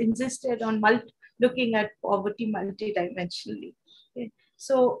he has insisted on looking at poverty multidimensionally. Okay.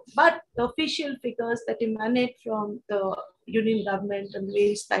 So, but the official figures that emanate from the union government and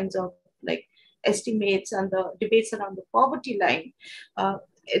various kinds of like estimates and the debates around the poverty line,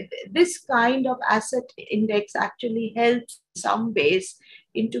 this kind of asset index actually helps in some ways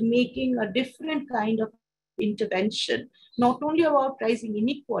into making a different kind of intervention, not only about rising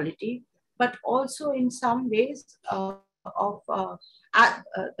inequality, but also in some ways the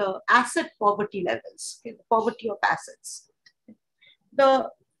asset poverty levels, okay, the poverty of assets. The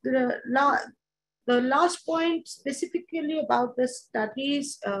last point specifically about the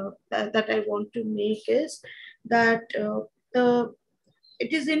studies that I want to make is that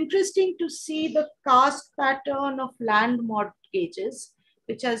it is interesting to see the caste pattern of land mortgages,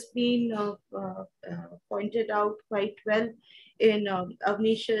 which has been pointed out quite well in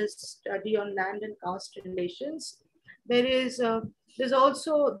Agnish's study on land and caste relations. There's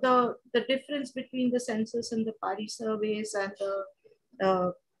also the difference between the census and the Pari surveys and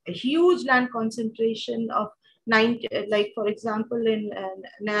the huge land concentration of like for example in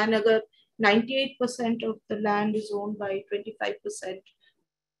Nayanagar, 98% of the land is owned by 25%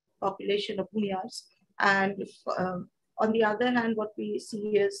 population of Bhumiyars, and on the other hand, what we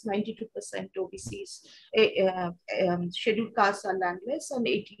see is 92% OBCs, scheduled castes are landless, and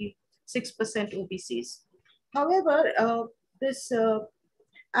 86% OBCs. However,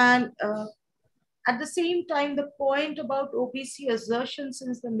 at the same time, the point about OBC assertion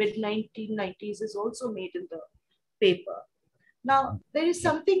since the mid-1990s is also made in the paper. Now, there is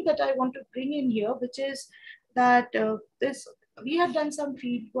something that I want to bring in here, which is that we have done some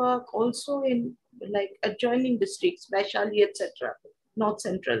field work also in like adjoining districts, Vaishali, etc., North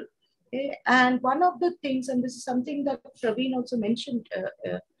Central. Okay? And one of the things, and this is something that Praveen also mentioned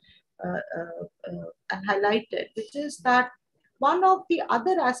and highlighted, which is that one of the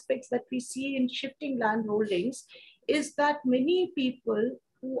other aspects that we see in shifting land holdings is that many people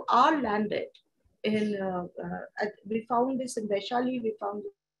who are landed in, we found this in Vaishali, we found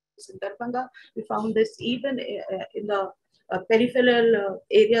this in Darbhanga, we found this even in the peripheral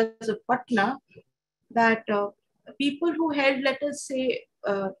areas of Patna, that people who held, let us say,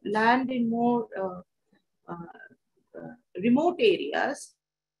 land in more remote areas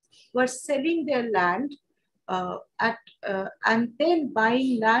were selling their land and then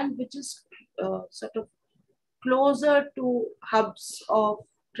buying land which is sort of closer to hubs of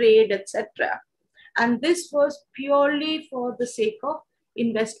trade, etc. And this was purely for the sake of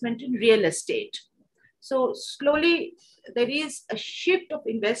investment in real estate. So slowly there is a shift of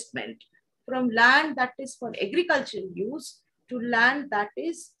investment from land that is for agricultural use to land that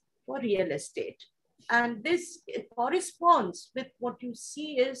is for real estate. And this corresponds with what you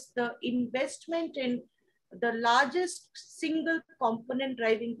see is the investment in the largest single component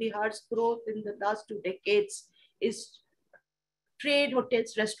driving Bihar's growth in the last 2 decades is trade,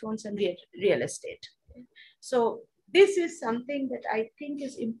 hotels, restaurants, and real estate. So this is something that I think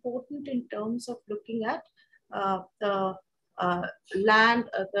is important in terms of looking at the land,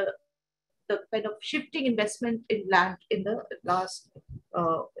 the kind of shifting investment in land in the last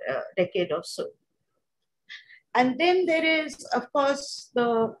decade or so. And then there is, of course,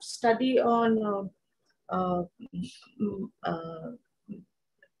 the study on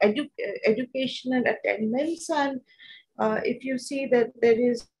educational attainments, and if you see that there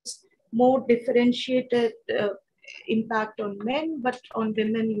is more differentiated impact on men, but on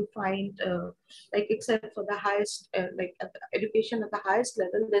women you find like except for the highest like at the education at the highest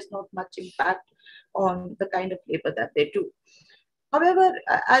level, there's not much impact on the kind of labor that they do. However,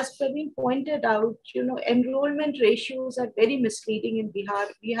 as Praveen pointed out, enrollment ratios are very misleading in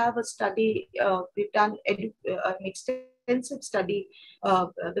Bihar. We have a study, we've done an extensive study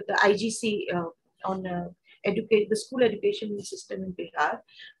with the IGC on the school education system in Bihar.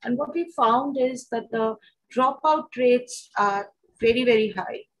 And what we found is that the dropout rates are very, very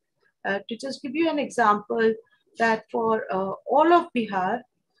high. To just give you an example, that for all of Bihar,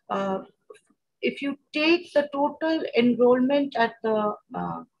 if you take the total enrollment at the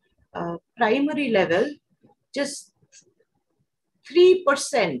primary level, just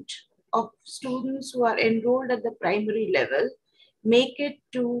 3% of students who are enrolled at the primary level make it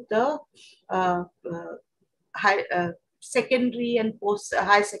to the secondary and post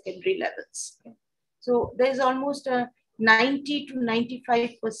high secondary levels. So there's almost a 90 to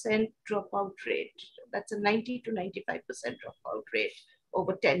 95% dropout rate. That's a 90 to 95% dropout rate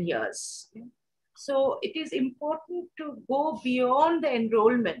over 10 years. So it is important to go beyond the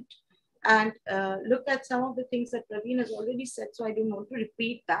enrollment and look at some of the things that Praveen has already said, so I don't want to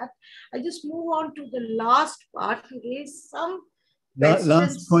repeat that. I just move on to the last part to raise some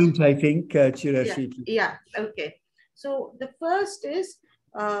Last point, I think, Chirashri. Yeah, okay. So the first is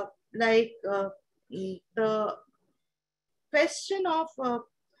the question of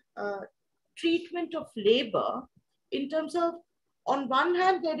treatment of labor in terms of, on one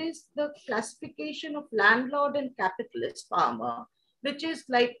hand, there is the classification of landlord and capitalist farmer, which is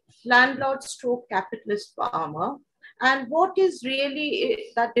like landlord stroke capitalist farmer, and what is really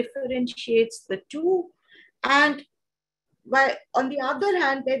that differentiates the two. And while on the other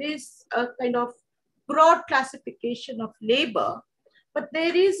hand, there is a kind of broad classification of labor, but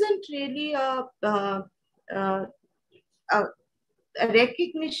there isn't really a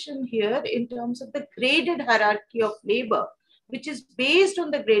recognition here in terms of the graded hierarchy of labor, which is based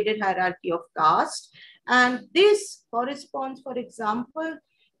on the graded hierarchy of caste. And this corresponds, for example,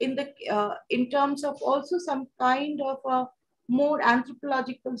 in terms of also some kind of a more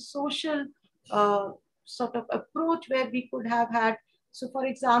anthropological social sort of approach where we could have had. So for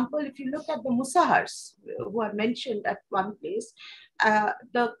example, if you look at the Musahars who are mentioned at one place,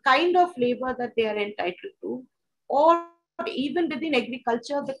 the kind of labor that they are entitled to, or even within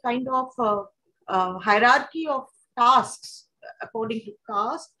agriculture, the kind of hierarchy of tasks according to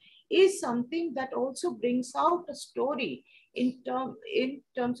caste is something that also brings out a story in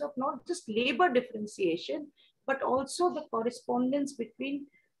terms of not just labor differentiation, but also the correspondence between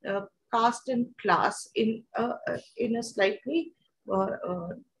caste and class in a slightly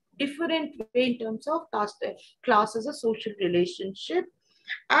different way in terms of class as a social relationship.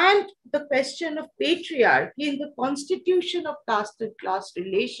 And the question of patriarchy in the constitution of caste and class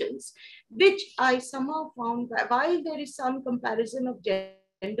relations, which I somehow found that while there is some comparison of gender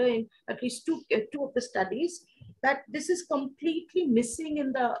in at least two of the studies, that this is completely missing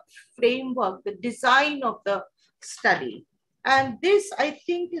in the framework, the design of the study. And this, I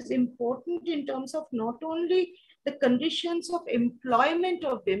think, is important in terms of not only the conditions of employment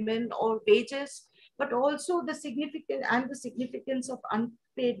of women or wages, but also the significance of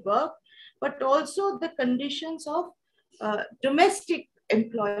unpaid work, but also the conditions of domestic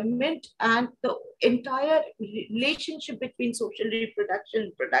employment and the entire relationship between social reproduction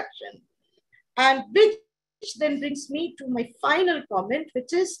and production. And which then brings me to my final comment,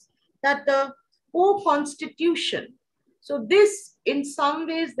 which is that the co-constitution. So this, in some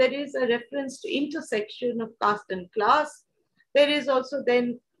ways, there is a reference to intersection of caste and class. There is also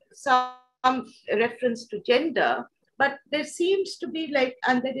then some reference to gender, but there seems to be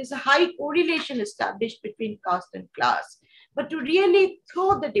and there is a high correlation established between caste and class. But to really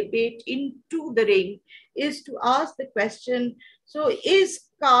throw the debate into the ring is to ask the question, so is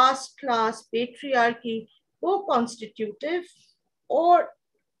caste, class, patriarchy co-constitutive, or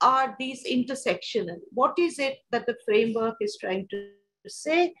are these intersectional? What is it that the framework is trying to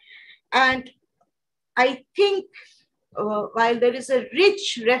say? And I think while there is a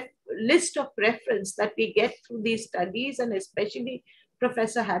rich list of reference that we get through these studies, and especially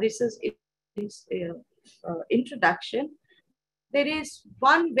Professor Harris's introduction, there is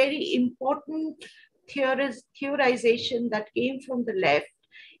one very important theorization that came from the left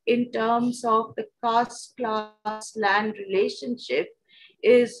in terms of the caste-class land relationship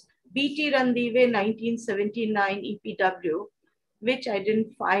is B.T. Randive 1979 EPW, which I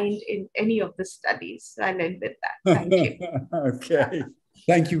didn't find in any of the studies. I'll end with that. Thank you. Okay.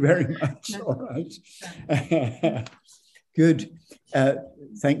 Thank you very much. All right. Good.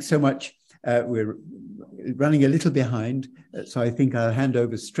 Thanks so much. We're running a little behind, so I think I'll hand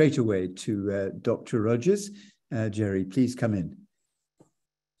over straight away to Dr. Rogers. Jerry, please come in.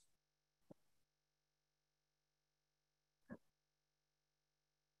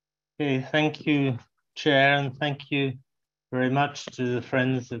 Okay, thank you, Chair, and thank you very much to the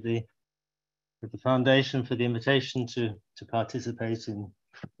friends of the Foundation for the invitation to participate in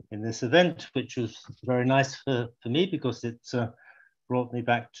this event, which was very nice for me because it brought me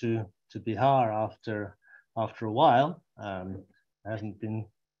back to Bihar after a while. I haven't been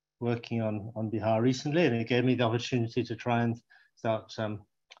working on Bihar recently, and it gave me the opportunity to try and start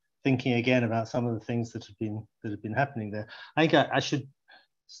thinking again about some of the things that have been happening there. I think I should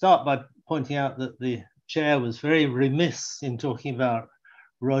start by pointing out that the chair was very remiss in talking about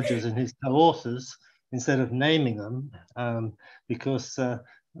Rogers and his co-authors instead of naming them, because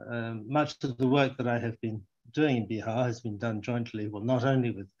much of the work that I have been doing in Bihar has been done jointly, well, not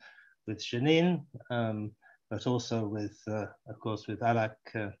only with Janine, but also with, of course, with Alak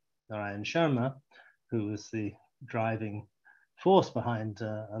Narayan Sharma, who was the driving force behind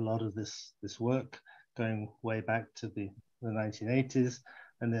a lot of this work, going way back to the 1980s.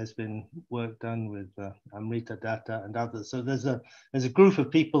 And there's been work done with Amrita Datta and others. So there's a group of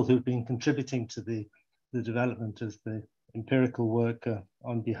people who've been contributing to the development of empirical work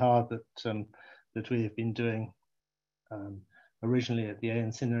on Bihar that we have been doing originally at the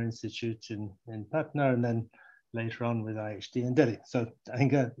A.N. Sinha Institute in Patna, and then later on with IHD in Delhi. So I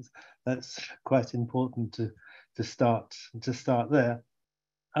think that's quite important to start there.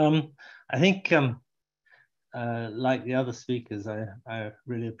 I think like the other speakers, I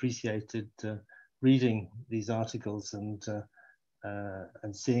really appreciated reading these articles and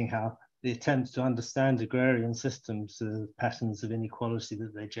seeing how the attempts to understand agrarian systems, patterns of inequality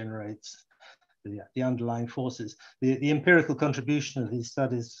that they generate, the underlying forces, the empirical contribution of these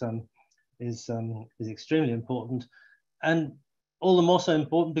studies is extremely important, and all the more so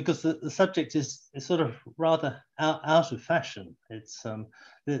important because the subject is sort of rather out of fashion. It's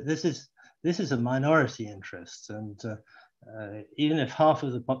this is a minority interest, and even if half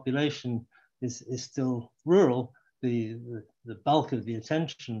of the population is still rural, the bulk of the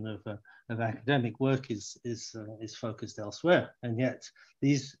attention of academic work is focused elsewhere, and yet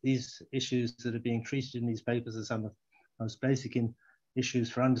these issues that are being treated in these papers are some of the most basic issues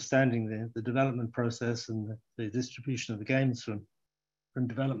for understanding the development process and the distribution of the gains from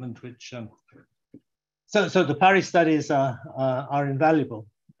development. Which so the Paris studies are invaluable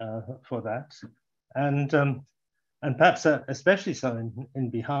for that, and perhaps especially so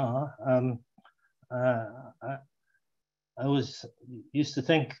in Bihar. I was used to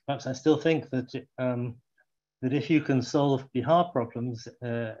think, perhaps I still think, that that if you can solve Bihar problems,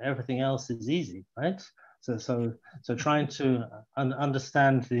 everything else is easy, right? So trying to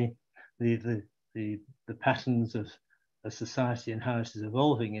understand the patterns of a society and how it is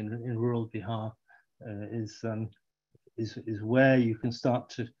evolving in rural Bihar is where you can start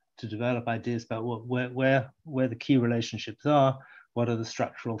to develop ideas about where the key relationships are, what are the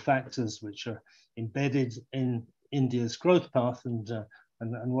structural factors which are embedded in India's growth path, and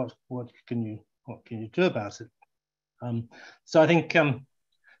what can you do about it? So I think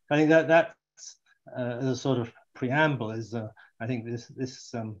that's as a sort of preamble is I think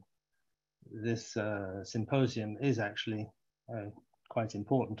this symposium is actually quite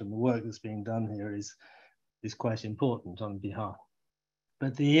important, and the work that's being done here is quite important on Bihar.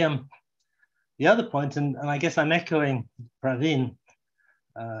 But the other point, and I guess I'm echoing Praveen,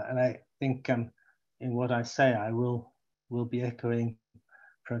 and I think in what I say I will be echoing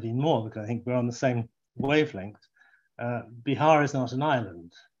Praveen more, because I think we're on the same wavelength. Bihar is not an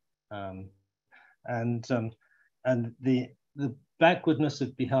island, and the backwardness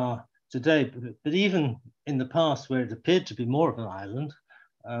of Bihar today, but even in the past where it appeared to be more of an island,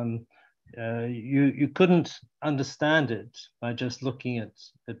 you couldn't understand it by just looking at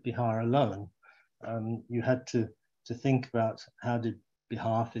Bihar alone. You had to think about how did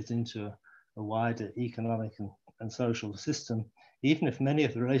Bihar fit into a wider economic and social system. Even if many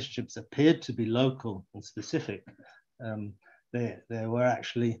of the relationships appeared to be local and specific, there were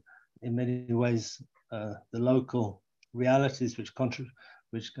actually in many ways the local realities which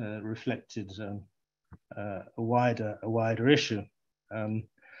reflected a wider issue.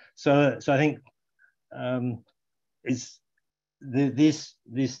 So I think these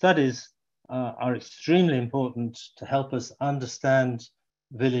studies are extremely important to help us understand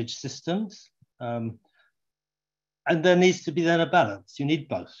village systems, and there needs to be then a balance. You need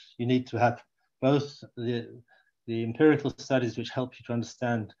both. You need to have both the empirical studies which help you to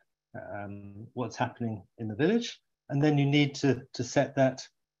understand what's happening in the village, and then you need to set that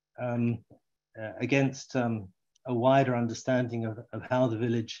against a wider understanding of how the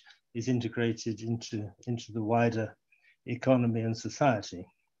village is integrated into the wider economy and society.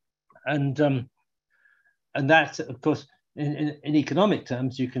 And that, of course, in economic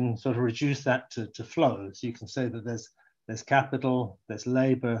terms, you can sort of reduce that to flows. You can say that there's capital, there's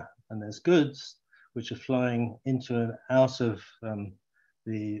labor, and there's goods which are flowing into and out of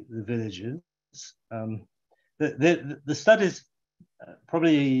the villages. The studies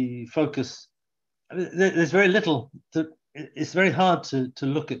probably focus. There's very little. It's very hard to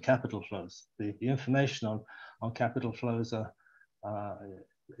look at capital flows. The information on capital flows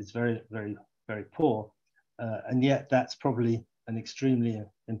is very, very, very poor, and yet that's probably an extremely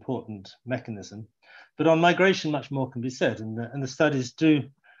important mechanism. But on migration, much more can be said, and the studies do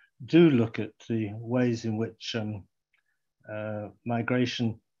look at the ways in which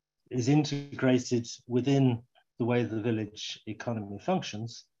migration is integrated within the way the village economy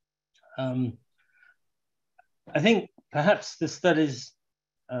functions. I think perhaps the studies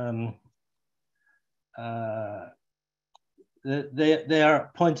they are a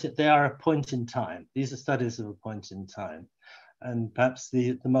point in time. These are studies of a point in time, and perhaps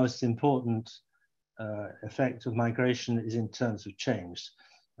the most important effect of migration is in terms of change.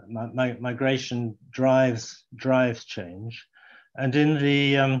 migration drives change, and in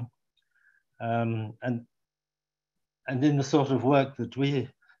the and in the sort of work that we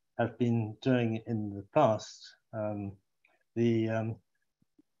have been doing in the past, the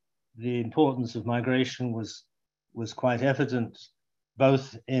importance of migration was quite evident,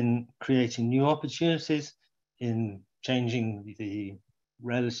 both in creating new opportunities, in changing the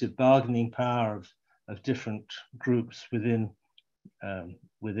relative bargaining power of different groups within the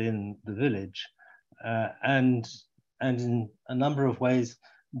village, and in a number of ways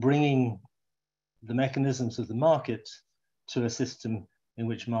bringing the mechanisms of the market to a system in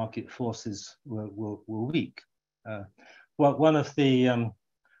which market forces were weak. One of the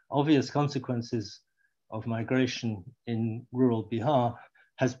obvious consequences of migration in rural Bihar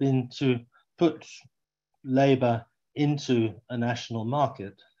has been to put labor into a national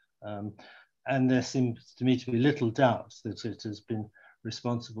market. And there seems to me to be little doubt that it has been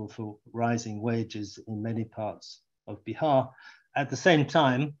responsible for rising wages in many parts of Bihar, at the same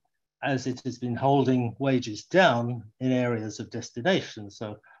time as it has been holding wages down in areas of destination.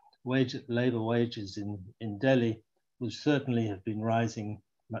 So labor wages in Delhi would certainly have been rising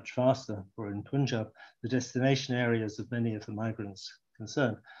much faster, or in Punjab, the destination areas of many of the migrants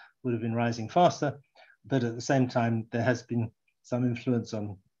concerned would have been rising faster, but at the same time, there has been some influence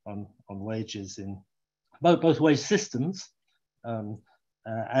on wages in both wage systems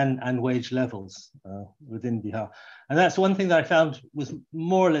and wage levels within Bihar. And that's one thing that I found was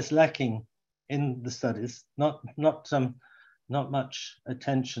more or less lacking in the studies, not much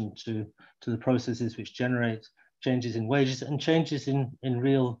attention to the processes which generate changes in wages and changes in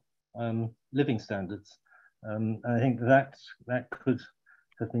real living standards. I think that could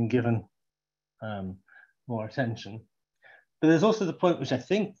have been given more attention. But there's also the point which I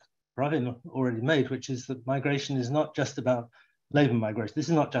think Pravin already made, which is that migration is not just about labor migration. This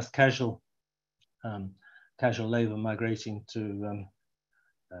is not just casual labor migrating to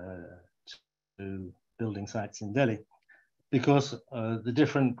building sites in Delhi, because the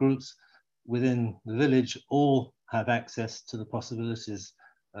different groups within the village all have access to the possibilities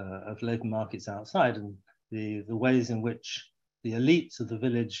of labor markets outside, and the ways in which the elites of the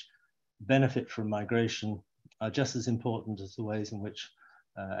village benefit from migration are just as important as the ways in which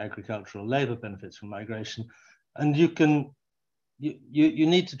agricultural labor benefits from migration. And you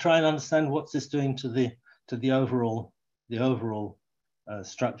need to try and understand what's this doing to the overall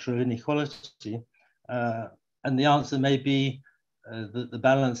structure of inequality. And the answer may be that the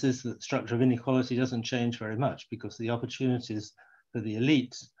balance is that the structure of inequality doesn't change very much, because the opportunities for the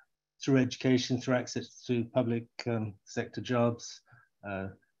elite through education, through access to public sector jobs,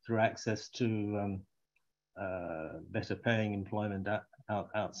 through access to better paying employment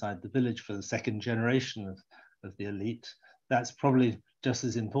outside the village for the second generation of the elite, that's probably just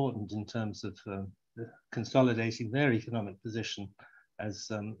as important in terms of consolidating their economic position as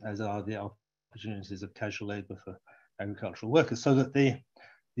are the opportunities of casual labor for agricultural workers. So that the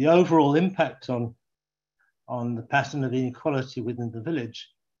overall impact on the pattern of inequality within the village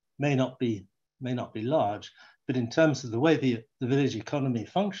may not be large, but in terms of the way the village economy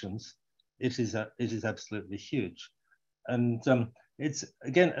functions, it is absolutely huge. And it's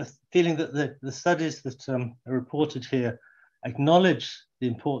again a feeling that the studies that are reported here acknowledge the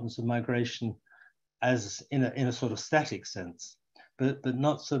importance of migration as in a sort of static sense, but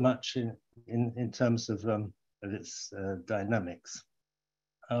not so much in terms of its dynamics.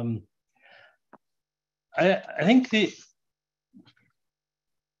 I think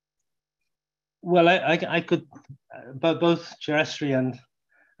I could, but both Jayashree and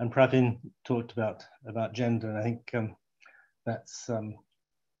Pravin talked about gender, and I think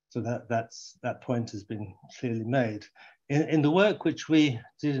that point has been clearly made. In the work which we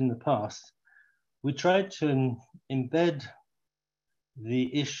did in the past, we tried to embed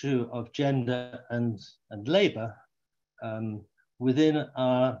the issue of gender and labor within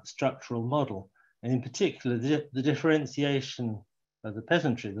our structural model, and in particular the differentiation of the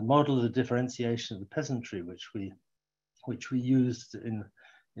peasantry, the model of the differentiation of the peasantry, which we used in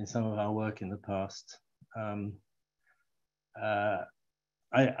some of our work in the past. I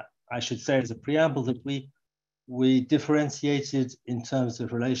should say as a preamble that we differentiated in terms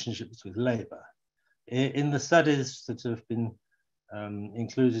of relationships with labor. In the studies that have been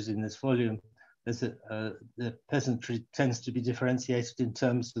included in this volume, the peasantry tends to be differentiated in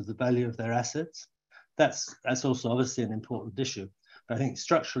terms of the value of their assets. That's also obviously an important issue. But I think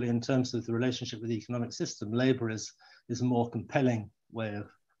structurally, in terms of the relationship with the economic system, labor is a more compelling way of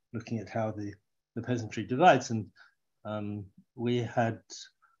looking at how the peasantry divides. And we had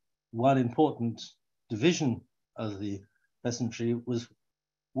one important division of the peasantry was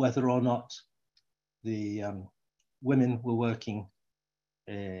whether or not the women were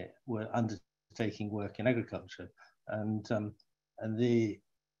undertaking work in agriculture, and the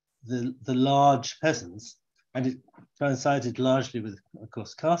large peasants, and it coincided largely with, of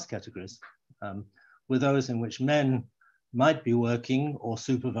course, caste categories, were those in which men might be working or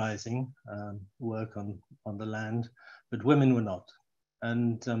supervising work on the land, but women were not.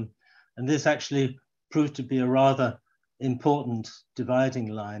 And this actually proved to be a rather important dividing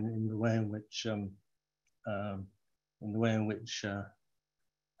line in the way in which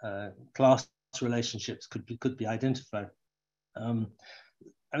class relationships could be identified.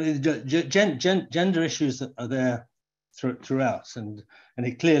 I mean, gender issues are there throughout, and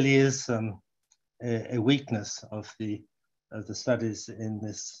it clearly is a weakness of the studies in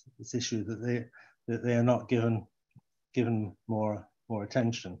this issue that they are not given more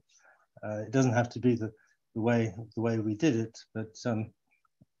attention. It doesn't have to be the way we did it, but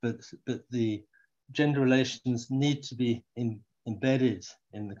the gender relations need to be embedded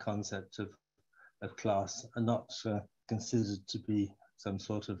in the concept of class and not considered to be some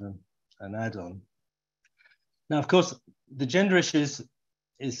sort of an add-on. Now, of course, the gender issue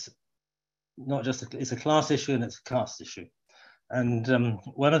is not just it's a class issue, and it's a caste issue. And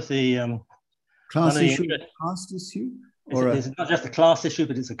one of the caste issue, or it's not just a class issue,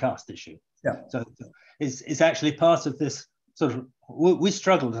 but it's a caste issue. Yeah. So it's actually part of this sort of. We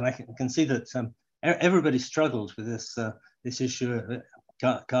struggled, and I can see that everybody struggled with this issue of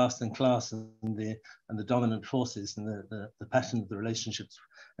caste and class and the dominant forces and the pattern of the relationships,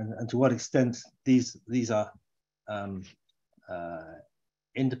 and to what extent these are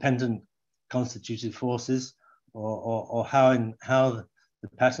independent constitutive forces, or how the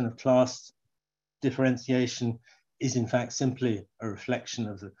pattern of class differentiation is in fact simply a reflection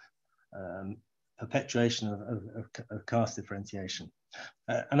of the perpetuation of caste differentiation.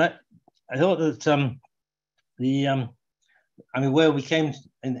 And I thought that I mean, where we came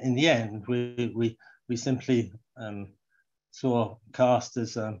in the end, we simply saw caste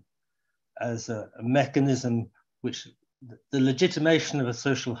as a mechanism which the legitimation of a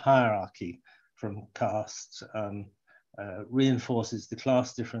social hierarchy from caste reinforces the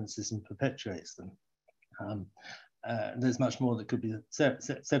class differences and perpetuates them. There's much more that could be said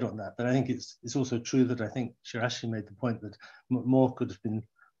on that, but I think it's also true that I think Shirashi made the point that more could have been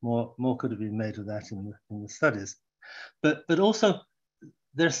made of that in the studies. But also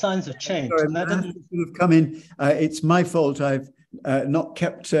there are signs of change. Sorry, and that doesn't have come in. It's my fault. I've not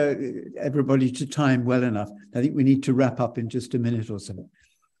kept everybody to time well enough. I think we need to wrap up in just a minute or so.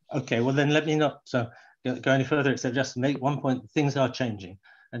 Okay, well then let me not go any further, except just to make one point. Things are changing,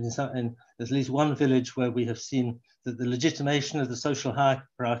 and there's at least one village where we have seen that the legitimation of the social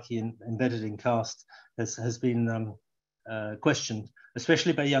hierarchy embedded in caste has been questioned,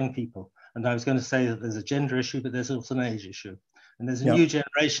 especially by young people. And I was going to say that there's a gender issue, but there's also an age issue. And there's a new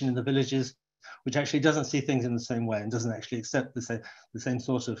generation in the villages which actually doesn't see things in the same way and doesn't actually accept the same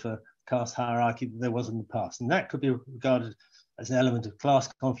sort of caste hierarchy that there was in the past. And that could be regarded as an element of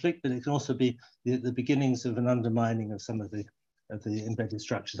class conflict, but it can also be the beginnings of an undermining of some of the embedded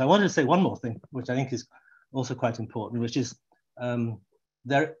structures. I wanted to say one more thing, which I think is also quite important, which is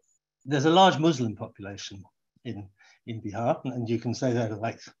there's a large Muslim population in Bihar, and you can say that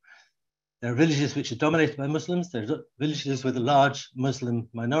like there are villages which are dominated by Muslims, there are villages with a large Muslim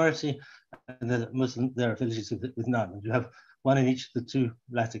minority, and there are villages with none. And you have one in each of the two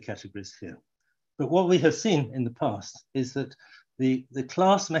latter categories here. But what we have seen in the past is that the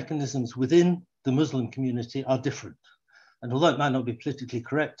class mechanisms within the Muslim community are different. And although it might not be politically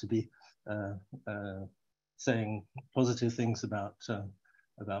correct to be saying positive things about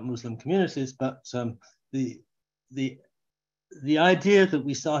Muslim communities, but the idea that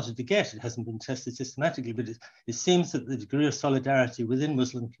we started to get, it hasn't been tested systematically, but it seems that the degree of solidarity within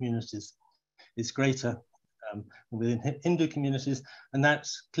Muslim communities is greater than within Hindu communities, and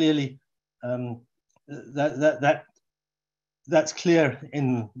that's clearly that's clear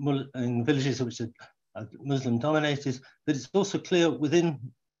in villages which are Muslim dominated, but it's also clear within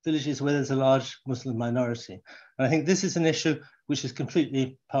villages where there's a large Muslim minority. And I think this is an issue which is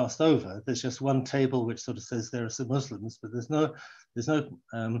completely passed over. There's just one table which sort of says there are some Muslims, but there's no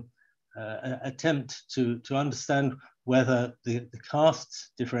attempt to understand whether the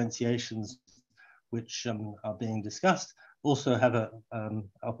caste differentiations which are being discussed also have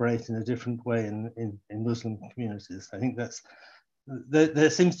operate in a different way in Muslim communities. I think that's there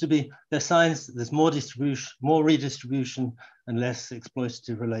seems to be signs that there's more distribution, more redistribution, and less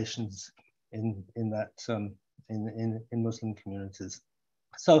exploitative relations in Muslim communities.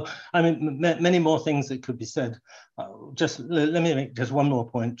 So, I mean, many more things that could be said. Just let me make just one more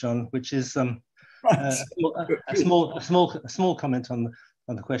point, John, which is a small comment on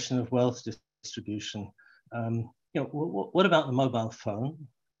the question of wealth distribution. You know, what about the mobile phone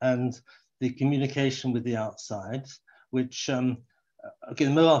and the communication with the outside, which okay,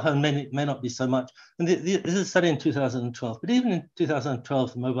 the mobile phone may not be so much. And this is a study in 2012, but even in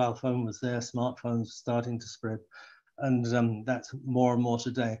 2012, the mobile phone was there, smartphones starting to spread, and that's more and more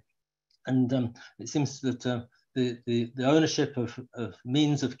today. And it seems that the ownership of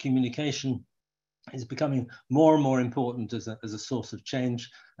means of communication is becoming more and more important as a source of change,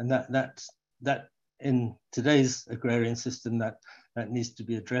 and that in today's agrarian system that needs to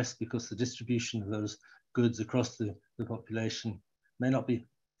be addressed, because the distribution of those goods across the population may not be,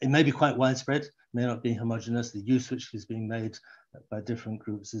 it may be quite widespread, may not be homogeneous. The use which is being made by different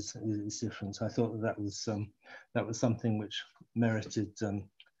groups is different. So I thought that was something which merited some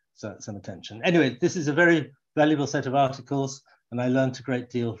attention. Anyway, this is a very valuable set of articles, and I learned a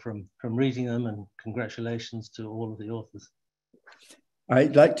great deal from reading them, and congratulations to all of the authors.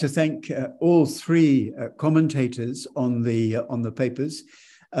 I'd like to thank all three commentators on the papers.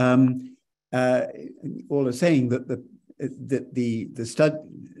 All are saying that the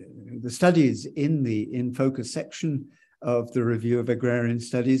studies in focus section of the review of agrarian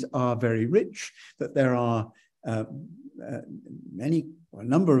studies are very rich, that there are a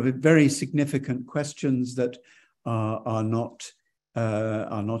number of very significant questions that are not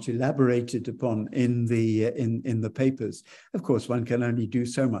elaborated upon in the papers. Of course, one can only do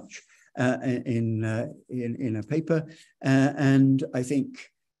so much in a paper, and I think,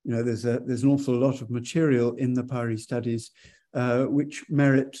 you know, there's an awful lot of material in the PARI studies which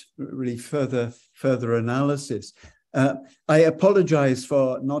merit really further analysis. I apologize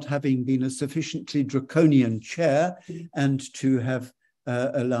for not having been a sufficiently draconian chair and to have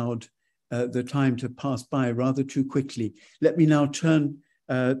allowed the time to pass by rather too quickly. Let me now turn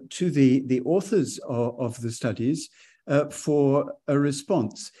to the authors of the studies for a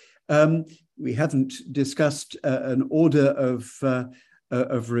response. We haven't discussed an order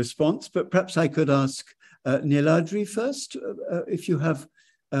of response, but perhaps I could ask Niladri first. If you have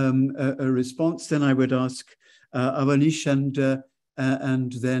a response, then I would ask Avanish and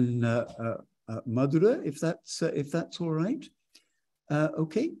then Madhura, if that's all right.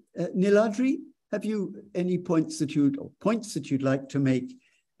 Okay, Niladri, have you any points that you'd like to make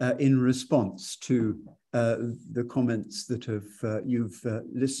in response to the comments that you've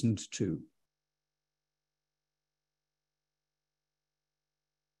listened to?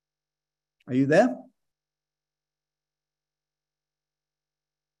 Are you there?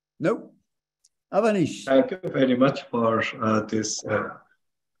 No? Avanish. Thank you very much for this.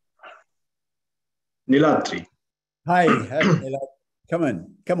 Niladri. Hi, Niladri.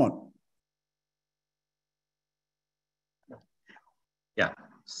 Come on. Yeah,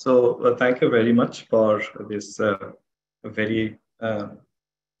 so thank you very much for this very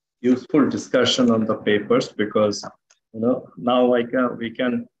useful discussion on the papers, because, you know, now we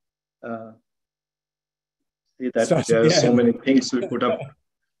can see that there are so many things we could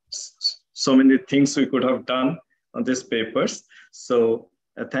have done on these papers. So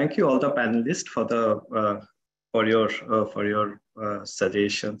thank you all the panelists for your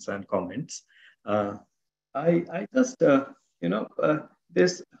suggestions and comments. I just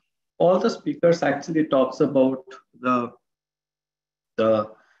this all the speakers actually talks about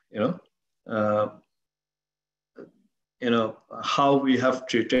how we have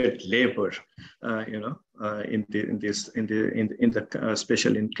treated labor,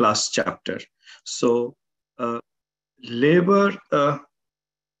 especially in class chapter. So labor.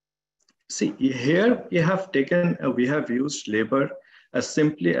 See, here we have used labor as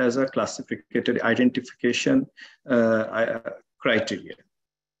simply as a classificatory identification criteria.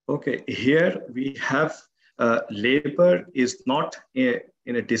 Okay, here we have labor is not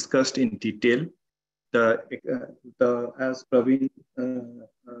discussed in detail. As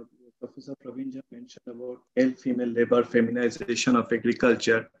Professor Praveen mentioned about male-female labor, feminization of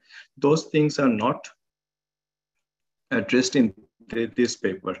agriculture, those things are not addressed in this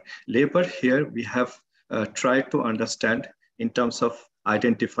paper. Labor here we have tried to understand in terms of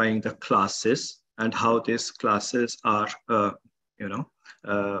identifying the classes and how these classes are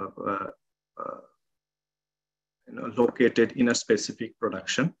located in a specific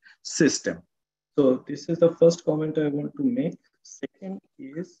production system. So this is the first comment I want to make. Second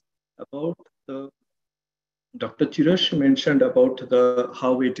is about Dr. Chirash mentioned about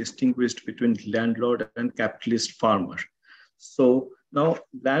how we distinguished between landlord and capitalist farmer. So now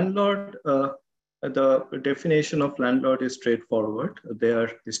landlord the definition of landlord is straightforward. They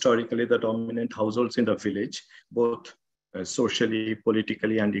are historically the dominant households in the village, both socially,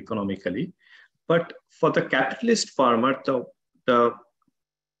 politically, and economically. But for the capitalist farmer, the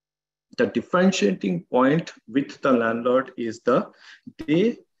differentiating point with the landlord is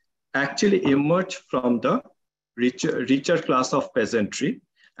they actually emerge from the richer class of peasantry,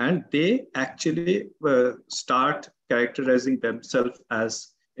 and they actually start characterizing themselves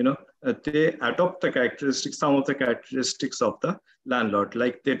as, they adopt the characteristics, some of the characteristics of the landlord.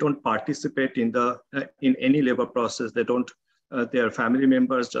 Like they don't participate in any labor process. They don't. Their family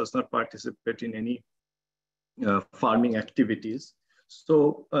members does not participate in any farming activities.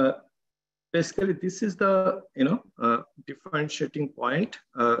 So basically, this is the differentiating point.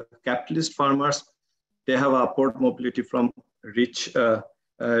 Capitalist farmers, they have upward mobility from richer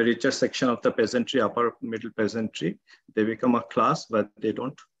section of the peasantry, upper middle peasantry. They become a class, but they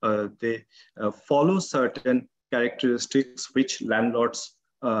don't. They follow certain characteristics which landlords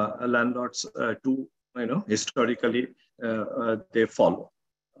do. Historically, they follow.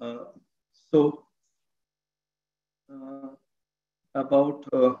 So about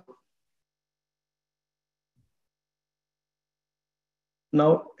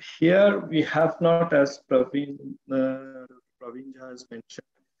now here we have not, as Praveen has mentioned,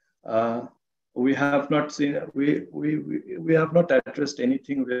 we have not seen, we have not addressed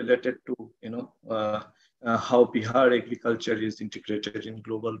anything related to how Bihar agriculture is integrated in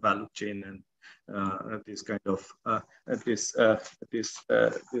global value chain, and this kind of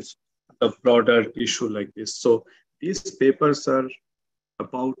a broader issue like this. So these papers are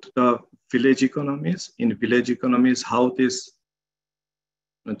about the village economies. In village economies, how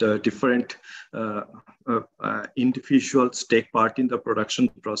the different individuals take part in the production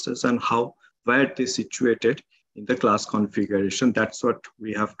process, and where they situated in the class configuration. That's what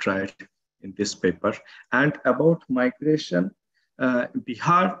we have tried in this paper. And about migration,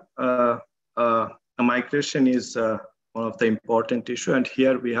 Bihar, migration is one of the important issue. And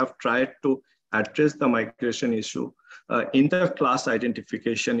here we have tried to address the migration issue in the class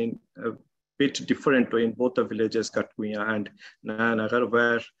identification in a bit different way in both the villages, Katkuian and Nayanagar,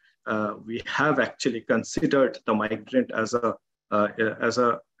 where we have actually considered the migrant as a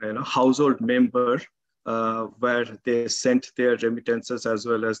household member, where they sent their remittances as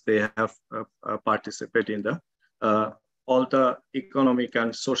well as they have participated in the all the economic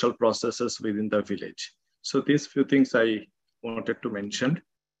and social processes within the village. So these few things I wanted to mention.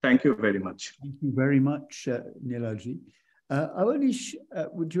 Thank you very much. Thank you very much, Nilaji. Awanish,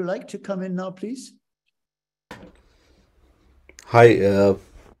 would you like to come in now, please? Hi.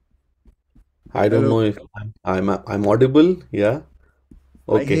 I don't know if I'm audible. Yeah.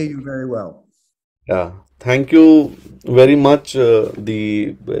 Okay. I hear you very well. Yeah. Thank you very much,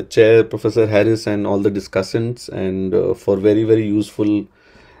 the chair, Professor Harris, and all the discussants, and for very, very useful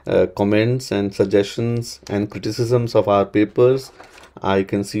comments and suggestions and criticisms of our papers. I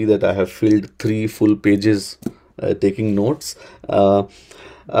can see that I have filled 3 full pages taking notes.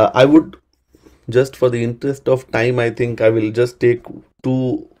 I would, just for the interest of time, I think I will just take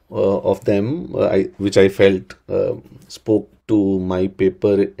 2 of them, which I felt spoke to my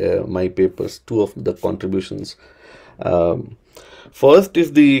papers, 2 of the contributions. First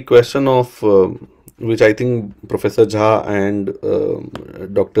is the question of which I think Professor Jha and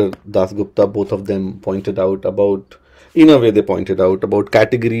Dr. Dasgupta, both of them pointed out about, in a way they pointed out about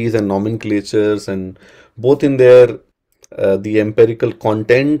categories and nomenclatures, and both in their the empirical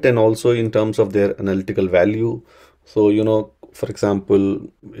content and also in terms of their analytical value. So, for example,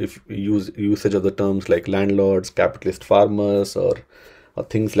 if usage of the terms like landlords, capitalist farmers, or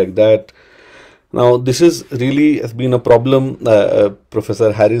things like that. Now, this is really has been a problem.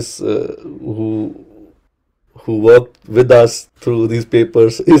 Professor Harris, who worked with us through these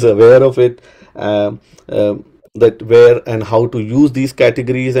papers, is aware of it. That where and how to use these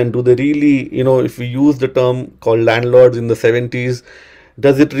categories, and do they really, if we use the term called landlords in the 70s,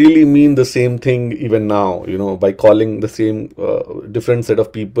 does it really mean the same thing even now, by calling the same different set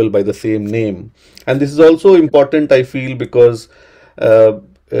of people by the same name? And this is also important, I feel, because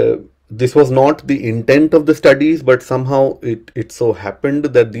this was not the intent of the studies, but somehow it so happened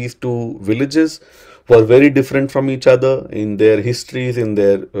that these 2 villages were very different from each other in their histories, in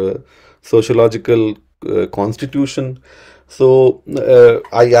their sociological constitution. So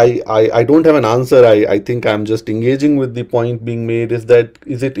I don't have an answer. I think I'm just engaging with the point being made, is that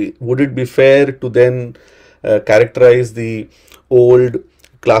would it be fair to then characterize the old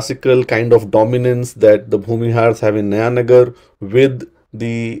classical kind of dominance that the Bhumihars have in Nayanagar with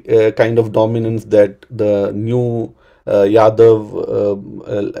the kind of dominance that the new Yadav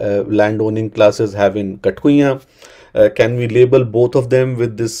landowning classes have in Katkuian? Can we label both of them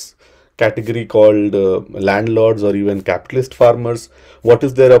with this category called landlords or even capitalist farmers? What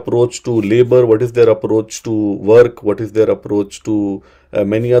is their approach to labor? What is their approach to work? What is their approach to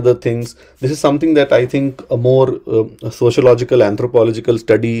many other things? This is something that I think a more sociological, anthropological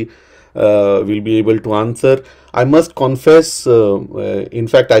study will be able to answer. I must confess, in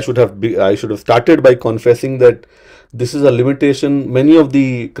fact, I should have started by confessing that this is a limitation. Many of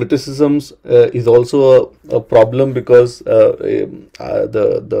the criticisms is also a problem because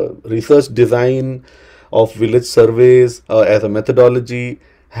the research design of village surveys as a methodology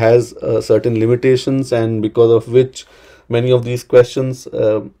has certain limitations, and because of which many of these questions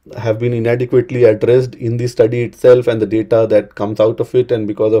have been inadequately addressed in the study itself and the data that comes out of it, and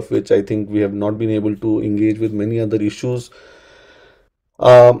because of which I think we have not been able to engage with many other issues.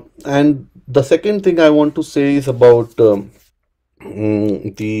 And the second thing I want to say is about the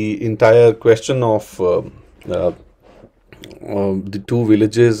entire question of the two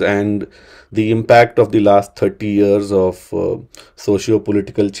villages and the impact of the last 30 years of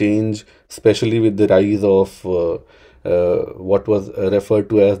socio-political change, especially with the rise of what was referred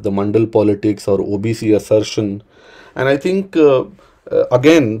to as the Mandal politics or OBC assertion. And I think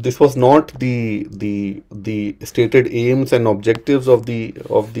again, this was not the stated aims and objectives of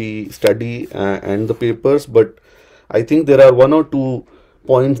the study and the papers, but I think there are one or two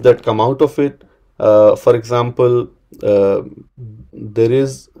points that come out of it. For example, there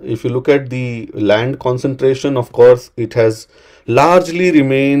is, if you look at the land concentration, of course, it has largely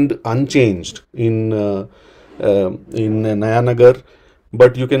remained unchanged in Nayanagar,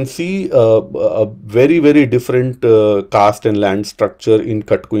 but you can see a very, very different caste and land structure in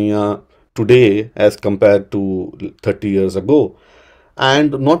Katkuian today as compared to 30 years ago.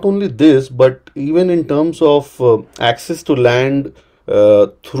 And not only this, but even in terms of access to land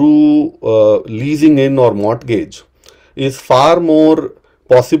through leasing in or mortgage is far more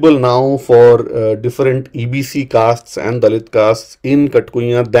possible now for different EBC castes and Dalit castes in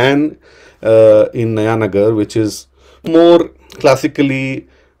Katkuian than in Nayanagar, which is more classically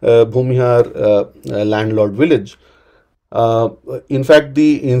Bhumihar landlord village. In fact,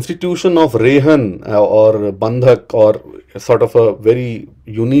 the institution of Rehan or Bandhak, or sort of a very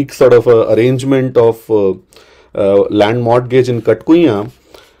unique sort of arrangement of land mortgage in Katkuian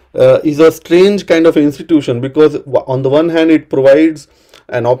is a strange kind of institution, because on the one hand it provides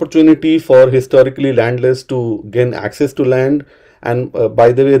an opportunity for historically landless to gain access to land, and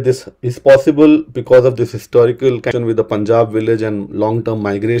by the way, this is possible because of this historical connection with the Punjab village and long-term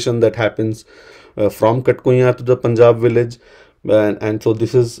migration that happens from Katkuian to the Punjab village, and so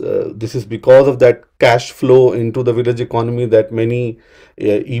this is because of that cash flow into the village economy that many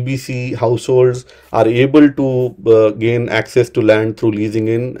EBC households are able to gain access to land through leasing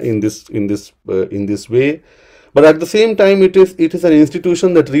in this way. But at the same time, it is an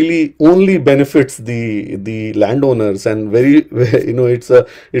institution that really only benefits the landowners, and very it's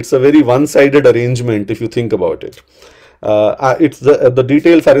a very one-sided arrangement if you think about it. It's the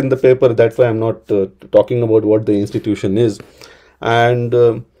details are in the paper. That's why I'm not talking about what the institution is.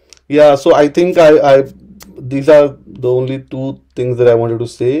 And yeah, so I think these are the only two things that I wanted to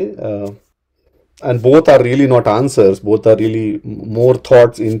say, and both are really not answers. Both are really more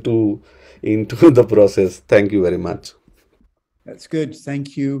thoughts into the process. Thank you very much. That's good.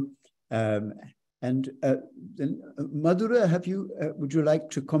 Thank you. And then Madhura, would you like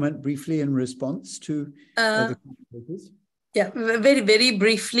to comment briefly in response to the papers? Yeah, very, very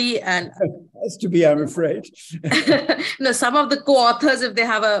briefly. And has to be, I'm afraid. No, some of the co-authors, if they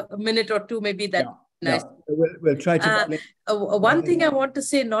have a minute or two, maybe that. Yeah, nice. We'll try to. One thing I want to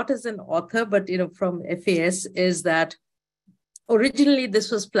say, not as an author, but from FAS, is that originally this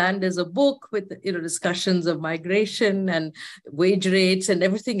was planned as a book with discussions of migration and wage rates and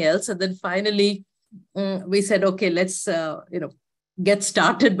everything else, and then finally we said, okay, let's get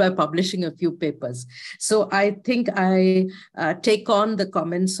started by publishing a few papers. So I think I take on the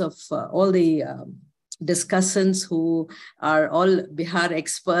comments of all the discussants who are all Bihar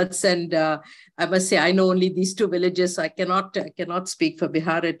experts, and I must say I know only these two villages, so I cannot speak for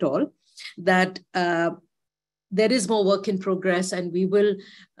Bihar at all. That there is more work in progress, and we will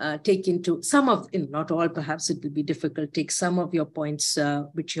take into some of, not all, perhaps it will be difficult, take some of your points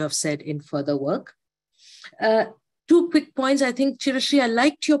which you have said in further work. Two quick points. I think, Chirashri, I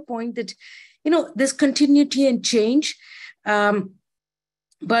liked your point that, there's continuity and change,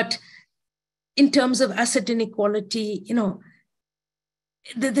 but in terms of asset inequality,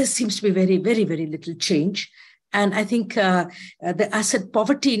 there seems to be very, very, very little change. And I think the asset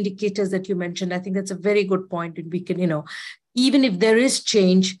poverty indicators that you mentioned, I think that's a very good point. And we can, even if there is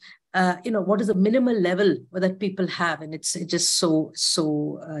change, what is the minimal level that people have? And it's just so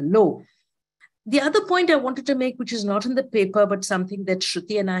low. The other point I wanted to make, which is not in the paper, but something that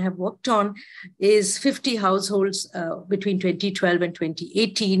Shruti and I have worked on, is 50 households between 2012 and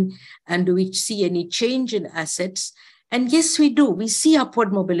 2018. And do we see any change in assets? And yes, we do. We see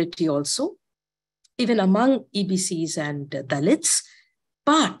upward mobility also, even among EBCs and Dalits.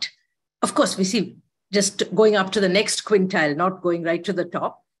 But of course, we see just going up to the next quintile, not going right to the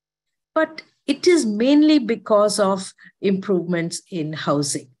top. But it is mainly because of improvements in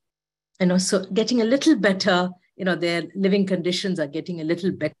housing. So getting a little better, their living conditions are getting a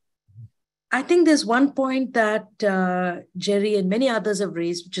little better. I think there's one point that Jerry and many others have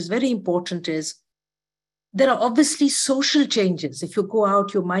raised, which is very important, is there are obviously social changes. If you go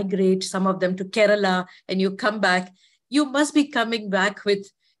out, you migrate, some of them to Kerala, and you come back, you must be coming back with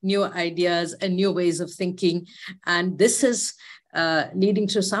new ideas and new ways of thinking. And this is leading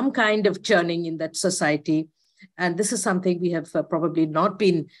to some kind of churning in that society. And this is something we have probably not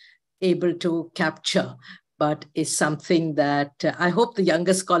been able to capture, but is something that I hope the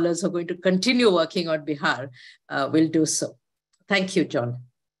younger scholars who are going to continue working on Bihar will do so. Thank you, John.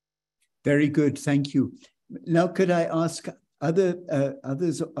 Very good, thank you. Now, could I ask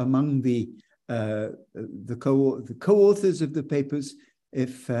others among the co-authors of the papers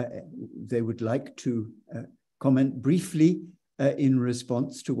if they would like to comment briefly in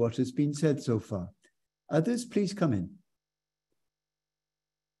response to what has been said so far? Others, please come in.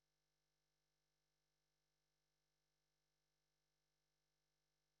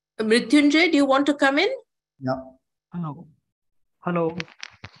 Mrityunjay, do you want to come in? Yeah. Hello. Hello.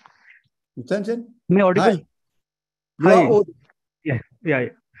 Mrityunjay? Am I audible? Hi. Yeah.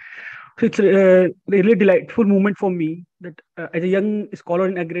 So it's a really delightful moment for me that as a young scholar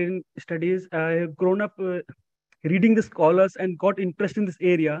in agrarian studies, I have grown up reading the scholars and got interest in this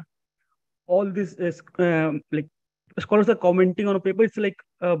area. All these like scholars are commenting on a paper. It's like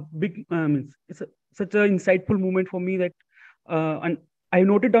a big, such an insightful moment for me that, and I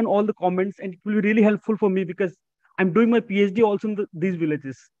noted down all the comments, and it will be really helpful for me because I'm doing my PhD also in these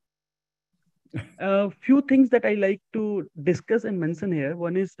villages. A few things that I like to discuss and mention here.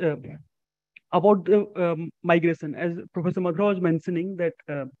 One is about the migration. As Professor Madhura was mentioning that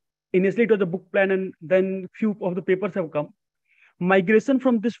initially it was a book plan and then few of the papers have come. Migration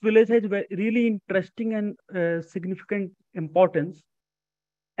from this village has really interesting and significant importance.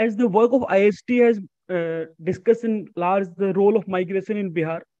 As the work of IST has discussed in large the role of migration in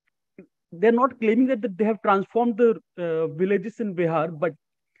Bihar, they're not claiming that they have transformed the villages in Bihar, but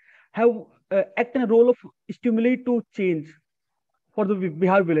have acted a role of stimulate to change for the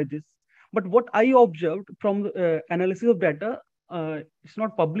Bihar villages. But what I observed from the analysis of data, it's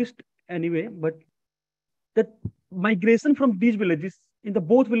not published anyway, but that migration from these villages, in the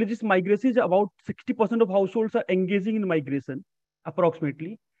both villages, migration is about 60% of households are engaging in migration,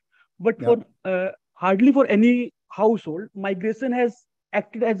 approximately. But for hardly for any household, migration has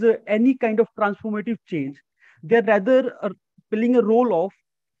acted as any kind of transformative change. They're rather playing a role of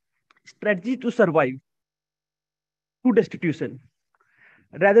strategy to survive, to destitution,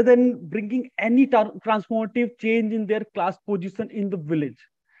 rather than bringing any transformative change in their class position in the village.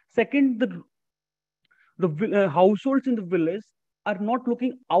 Second, the households in the village are not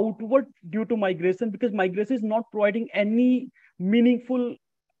looking outward due to migration, because migration is not providing any meaningful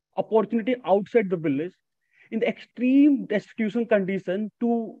opportunity outside the village. In the extreme destitution condition,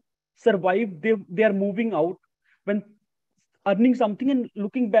 to survive, they are moving out when earning something and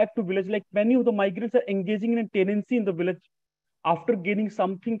looking back to village. Like many of the migrants are engaging in a tenancy in the village after gaining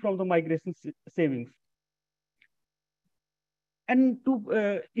something from the migration savings. And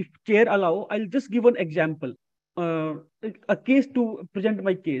to, if chair allow, I'll just give an example, a case to present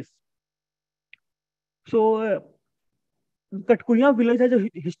my case. So Katkuian village has a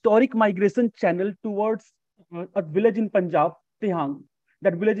historic migration channel towards a village in Punjab, Tehang.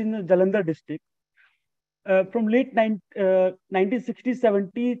 That village in the Jalandhar district. From late 1960s,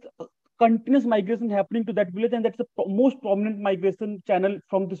 70s, continuous migration happening to that village, and that's the most prominent migration channel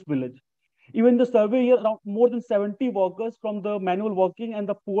from this village. Even the survey here, around more than 70 workers from the manual working and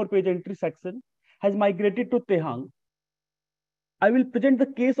the poor page entry section has migrated to Tehang. I will present the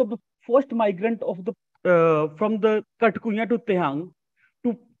case of the first migrant of the from the Katkuian to Tehang.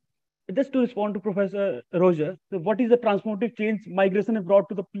 Just to respond to Professor Roger, so what is the transformative change migration has brought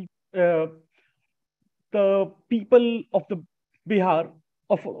to the people of the Bihar,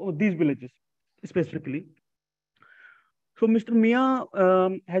 of these villages specifically. So Mr. Mia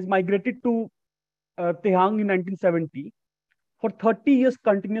has migrated to Tehang in 1970. For 30 years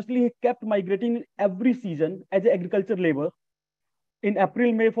continuously, he kept migrating every season as an agriculture labor. In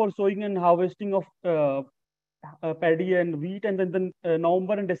April, May for sowing and harvesting of paddy and wheat, and then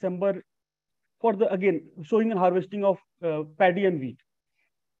November and December for the again sowing and harvesting of paddy and wheat.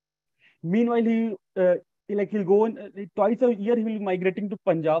 Meanwhile, he'll go in twice a year. He will be migrating to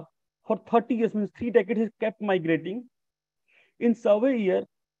Punjab for 30 years, means 3 decades. He kept migrating. In survey year,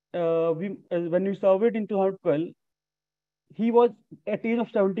 when we surveyed in 2012, he was at age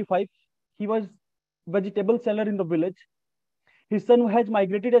of 75. He was vegetable seller in the village. His son has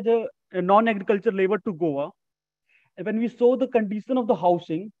migrated as a non-agriculture labor to Goa. And when we saw the condition of the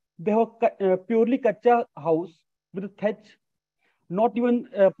housing, they have a purely kacha house with a thatch, not even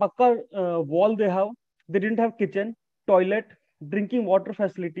a pakka wall they have. They didn't have kitchen, toilet, drinking water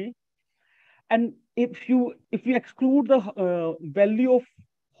facility. And if you exclude the value of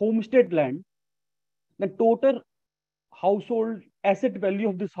homestead land, the total household asset value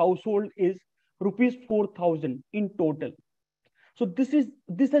of this household is rupees 4,000 in total. So this is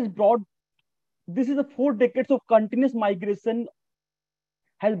a 4 decades of continuous migration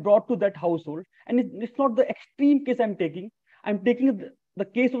has brought to that household. And it's not the extreme case I'm taking. I'm taking the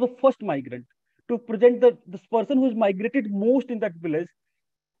case of the first migrant to present this person who's migrated most in that village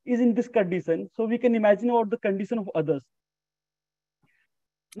is in this condition. So we can imagine about the condition of others.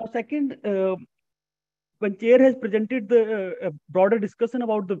 Now, second, when chair has presented the broader discussion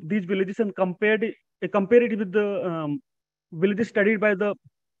about these villages and compared it with the villages studied by the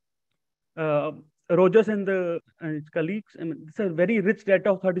Rogers and his colleagues, and it's a very rich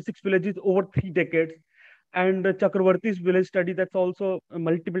data of 36 villages over 3 decades, and Chakravarti's village study, that's also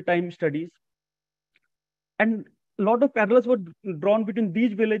multiple time studies. And a lot of parallels were drawn between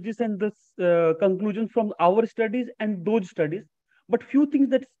these villages and the conclusions from our studies and those studies. But few things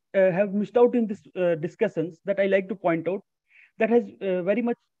that have missed out in this discussions that I like to point out that has very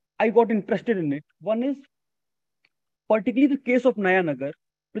much, I got interested in it. One is particularly the case of Nayanagar,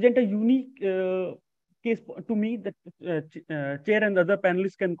 present a unique case to me that chair and other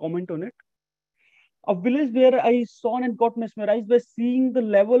panelists can comment on it. A village where I saw and got mesmerized by seeing the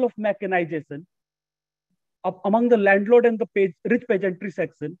level of mechanization among the landlord and the rich peasantry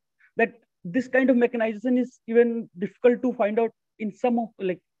section, that this kind of mechanization is even difficult to find out in some of,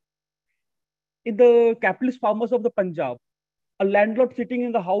 like, in the capitalist farmers of the Punjab. A landlord sitting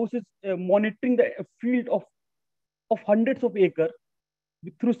in the house is monitoring the field of hundreds of acres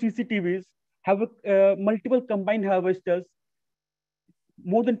through CCTVs, have multiple combine harvesters,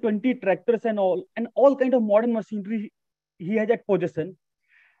 more than 20 tractors and all kind of modern machinery he has at possession,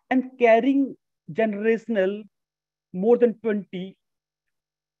 and carrying generational more than 20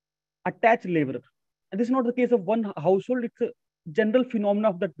 attached laborers. And this is not the case of one household, it's a general phenomena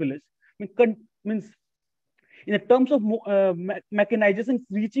of that village. Means in the terms of mechanization,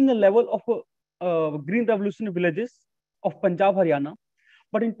 reaching a level of green revolution villages of Punjab, Haryana.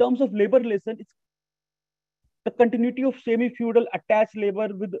 But in terms of labor relation, it's the continuity of semi-feudal attached labor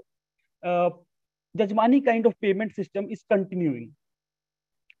with Jajmani kind of payment system is continuing.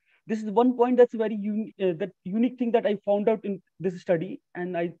 This is one point that's very unique thing that I found out in this study,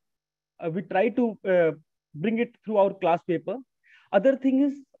 and we try to bring it through our class paper. Other thing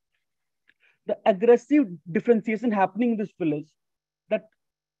is the aggressive differentiation happening in this village, that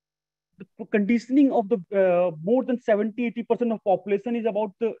the conditioning of the more than 70-80% of population is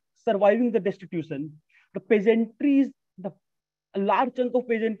about surviving the destitution. The peasantry is a large chunk of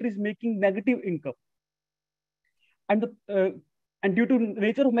peasantry is making negative income, and due to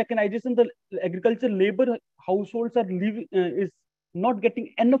nature of mechanization, the agriculture labor households are is not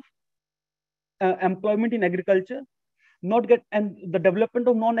getting enough employment in agriculture. And the development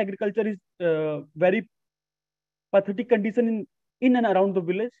of non-agriculture is very pathetic condition in and around the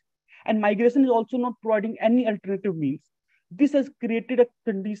village, and migration is also not providing any alternative means. This has created a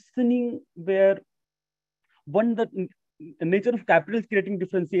conditioning where one, the nature of capital is creating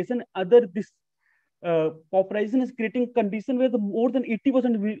differentiation. Other, this population is creating condition where the more than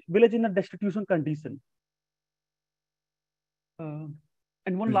 80% village in a destitution condition.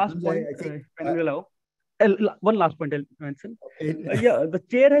 And one last point, one last point I'll mention. Okay. Yeah, the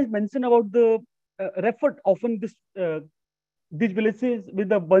chair has mentioned about the referred often these villages with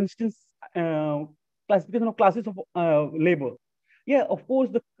the Bernstein's classification of classes of labor. Yeah, of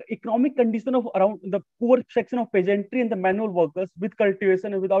course, the economic condition of around the poor section of peasantry and the manual workers with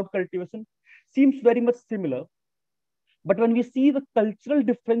cultivation and without cultivation seems very much similar. But when we see the cultural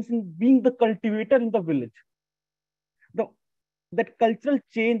difference in being the cultivator in the village, that cultural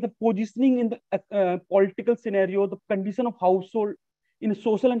change, the positioning in the political scenario, the condition of household in a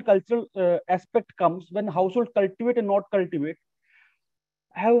social and cultural aspect comes when household cultivate and not cultivate,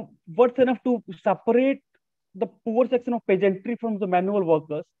 have worth enough to separate the poor section of peasantry from the manual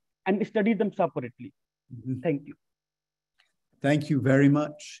workers and study them separately. Thank you. Thank you very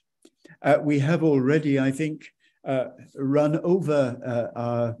much. We have already, I think, run over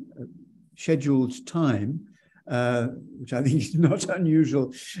our scheduled time, which I think is not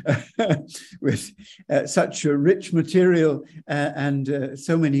unusual with such a rich material and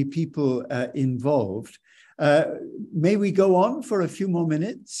so many people involved. May we go on for a few more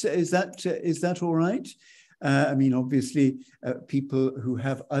minutes? Is that all right? I mean, obviously, people who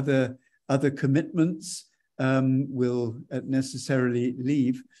have other commitments will necessarily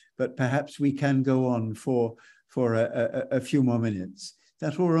leave, but perhaps we can go on for a few more minutes. Is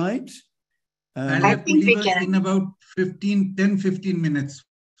that all right? I'll have to leave us in about 10, 15 minutes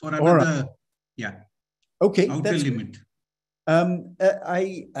for another, right. Yeah. Okay. Outer limit.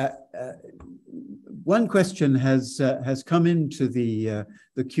 One question has come into the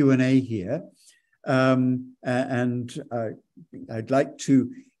Q&A here, and I'd like to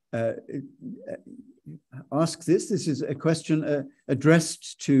ask this. This is a question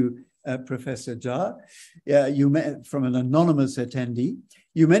addressed to Professor Jha. You met from an anonymous attendee.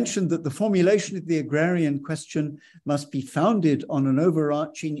 You mentioned that the formulation of the agrarian question must be founded on an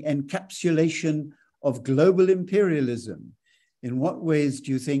overarching encapsulation of global imperialism. In what ways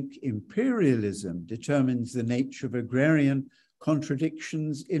do you think imperialism determines the nature of agrarian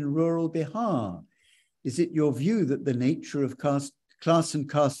contradictions in rural Bihar? Is it your view that the nature of class and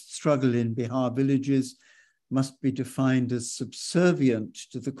caste struggle in Bihar villages must be defined as subservient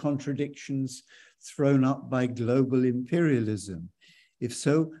to the contradictions thrown up by global imperialism? If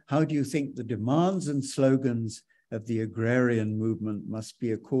so, how do you think the demands and slogans of the agrarian movement must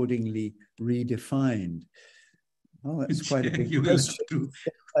be accordingly redefined? Oh, that's quite a big question.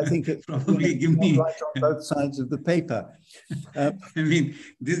 I think it's probably give me right on both sides of the paper. I mean,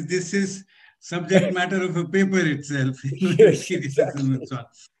 this is subject matter of a paper itself. Yes, exactly. And so on.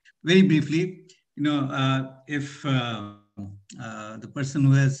 Very briefly, if the person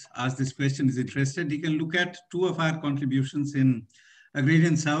who has asked this question is interested, he can look at two of our contributions in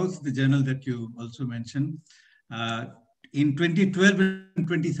Agrarian South, the journal that you also mentioned, in 2012 and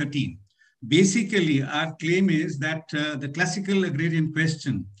 2013. Basically, our claim is that the classical agrarian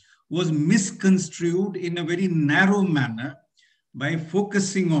question was misconstrued in a very narrow manner by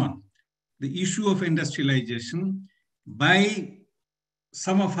focusing on the issue of industrialization by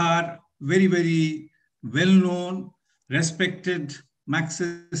some of our very, very well-known, respected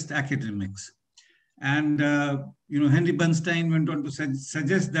Marxist academics. And, Henry Bernstein went on to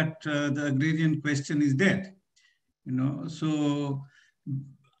suggest that the agrarian question is dead. So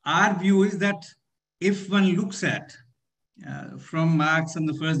our view is that if one looks at from Marx and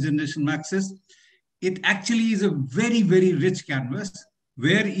the first generation Marxists, it actually is a very, very rich canvas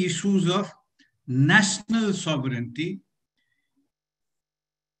where issues of national sovereignty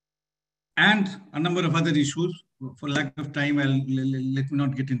and a number of other issues, for lack of time, let me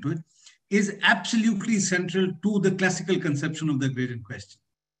not get into it, is absolutely central to the classical conception of the agrarian question.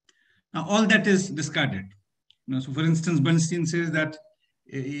 Now, all that is discarded. So for instance, Bernstein says that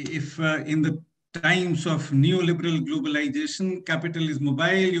if in the times of neoliberal globalization, capital is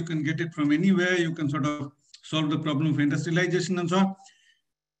mobile, you can get it from anywhere, you can sort of solve the problem of industrialization and so on.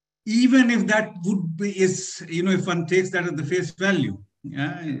 Even if that would be, if one takes that at the face value,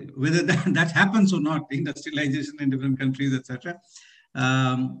 whether that happens or not, industrialization in different countries, etc.,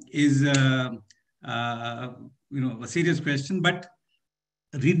 is a serious question. But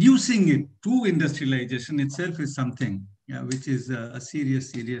reducing it to industrialization itself is something which is a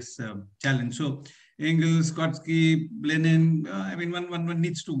serious challenge. So Engels, Skotsky, Lenin, one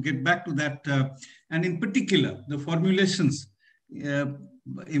needs to get back to that. And in particular, the formulations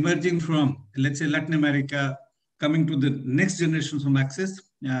emerging from, let's say, Latin America, coming to the next generations of Marxists,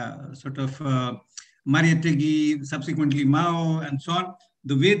 sort of Mariátegui, subsequently Mao, and so on,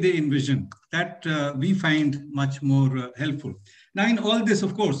 the way they envision, that we find much more helpful. Now, in all this,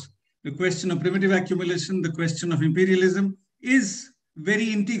 of course, the question of primitive accumulation, the question of imperialism is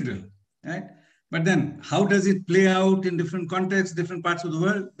very integral, right? But then how does it play out in different contexts, different parts of the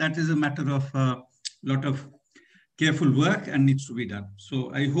world? That is a matter of a lot of careful work and needs to be done.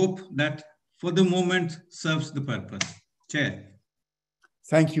 So I hope that for the moment serves the purpose. Chair.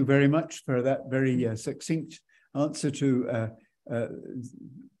 Thank you very much for that very succinct answer to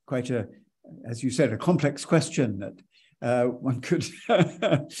quite a, as you said, a complex question that one could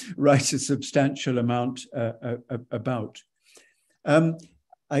write a substantial amount about.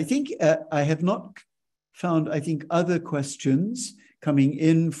 I think I have not found, other questions. coming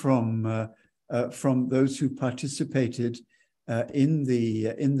in from those who participated in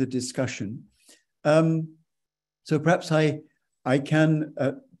the discussion. So perhaps I can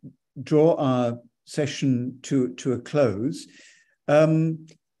draw our session to a close. I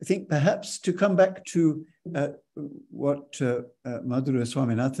think perhaps to come back to what Madhura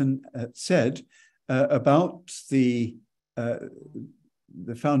Swaminathan said about the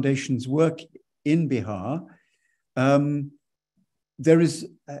Foundation's work in Bihar, there is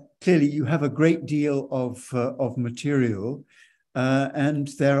clearly, you have a great deal of material, and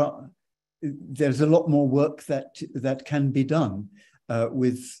there's a lot more work that can be done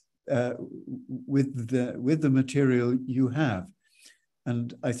with the material you have.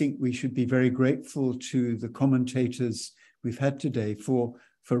 And I think we should be very grateful to the commentators we've had today for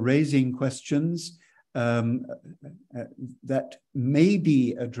raising questions that may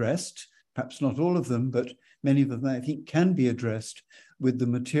be addressed, perhaps not all of them, but many of them I think can be addressed with the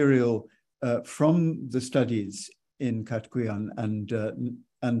material from the studies in Katkuian and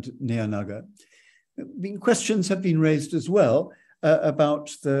Nayanagar. Questions have been raised as well about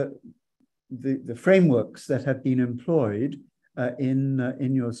the frameworks that have been employed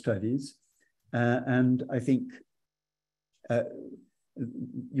in your studies, and I think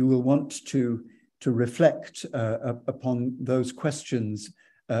you will want to reflect upon those questions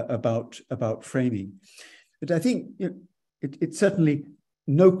about framing. But I think it's certainly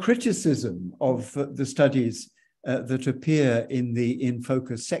no criticism of the studies that appear in the In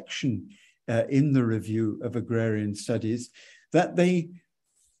Focus section in the review of Agrarian Studies, that the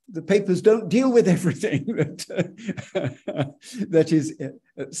papers don't deal with everything that is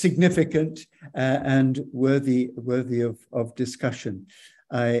significant and worthy of discussion.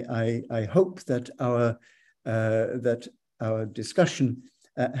 I hope that our discussion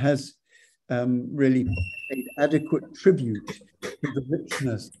has really paid adequate tribute to the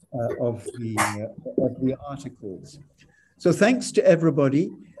richness of the articles. So thanks to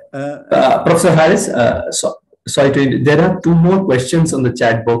everybody. Professor Harris, sorry to interrupt. There are two more questions on the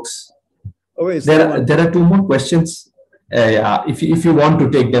chat box. Oh, is there are two more questions. Yeah, if you want to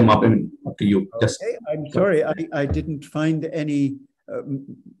take them up, up to you. Just okay, I'm sorry, I didn't find any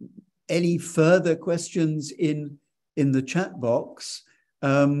further questions in the chat box.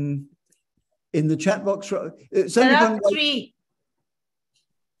 In the chat box, there are three.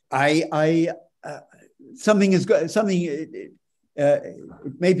 Something has got something. It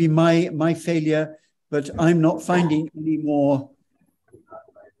may be my failure, but I'm not finding any more.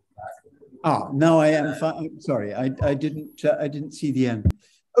 Now I am. Sorry, I didn't see the end.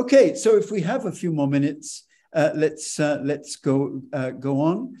 Okay, so if we have a few more minutes, let's go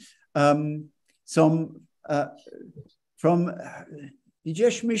on. From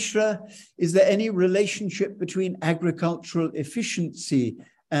Nijesh Mishra, is there any relationship between agricultural efficiency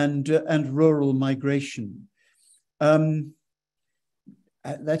and rural migration?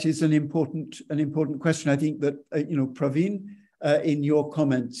 That is an important question. I think that Praveen, in your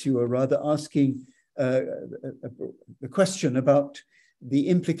comments, you were rather asking the question about the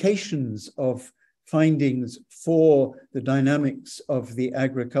implications of findings for the dynamics of the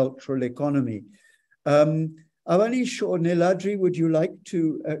agricultural economy. Avanish or Niladri, would you like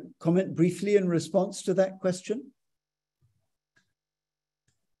to comment briefly in response to that question?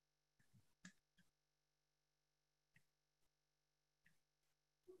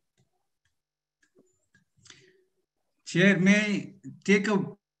 Chair, may I take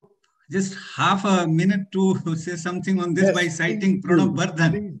just half a minute to say something on this by citing Pranab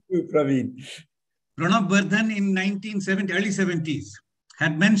Bardhan. Praveen. Pranab Bardhan in 1970, early 70s,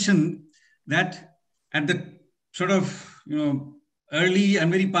 had mentioned that at the sort of early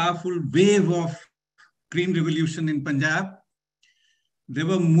and very powerful wave of Green Revolution in Punjab, there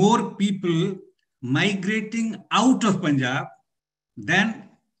were more people migrating out of Punjab than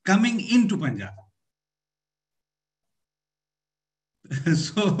coming into Punjab.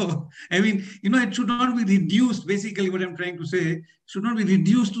 So, I mean, it should not be reduced, basically what I'm trying to say, should not be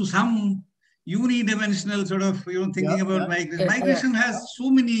reduced to some unidimensional sort of, thinking about migration. Migration has so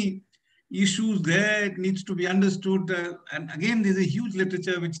many issues there, it needs to be understood. And again, there's a huge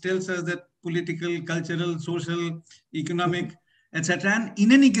literature which tells us that political, cultural, social, economic, etc. And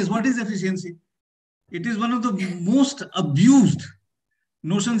in any case, what is efficiency? It is one of the most abused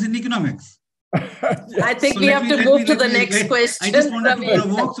notions in economics. Yes. I think we have to move to the next question. I just wanted to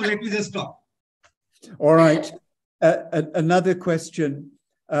provoke, so let me just stop. All right. Another question.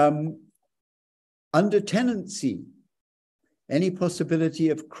 Under tenancy, any possibility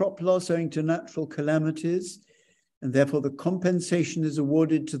of crop loss owing to natural calamities, and therefore the compensation is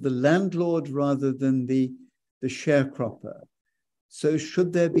awarded to the landlord rather than the sharecropper? So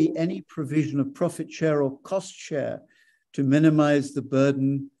should there be any provision of profit share or cost share to minimize the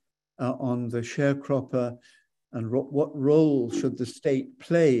burden on the sharecropper, and what role should the state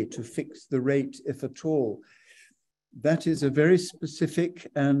play to fix the rate, if at all? That is a very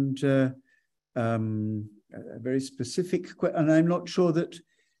specific and and I'm not sure that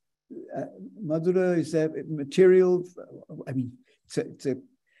Madhura, is there material? I mean,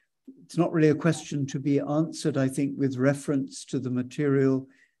 it's not really a question to be answered, I think, with reference to the material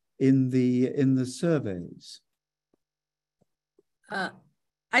in the surveys.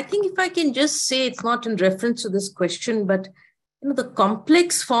 I think if I can just say, it's not in reference to this question, but the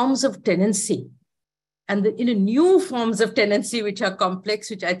complex forms of tenancy and the new forms of tenancy which are complex,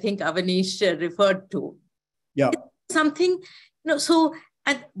 which I think Avanish referred to. Yeah. It's something, so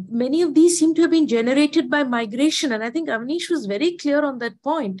and many of these seem to have been generated by migration. And I think Avanish was very clear on that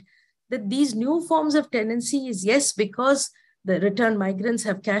point, that these new forms of tenancy is, yes, because the returned migrants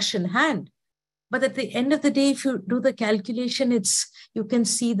have cash in hand. But at the end of the day, if you do the calculation, you can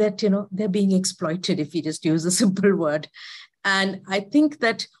see that, they're being exploited, if you just use a simple word. And I think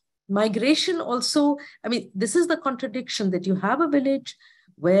that migration also, I mean, this is the contradiction, that you have a village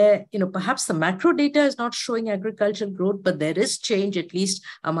where, perhaps the macro data is not showing agricultural growth, but there is change, at least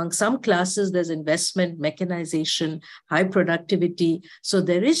among some classes. There's investment, mechanization, high productivity. So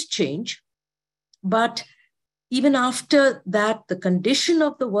there is change. But even after that, the condition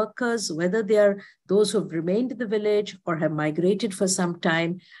of the workers, whether they are those who have remained in the village or have migrated for some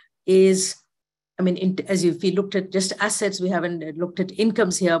time, is, I mean, if we looked at just assets, we haven't looked at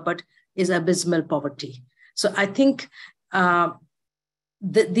incomes here, but is abysmal poverty. So I think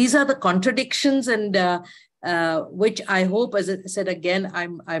these are the contradictions, and which I hope, as I said again,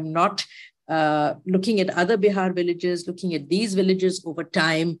 I'm not looking at other Bihar villages, looking at these villages over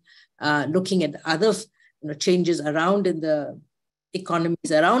time, looking at other changes around in the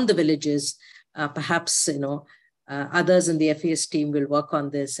economies around the villages. Perhaps others in the FAS team will work on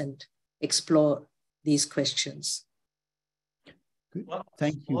this and explore these questions. Good.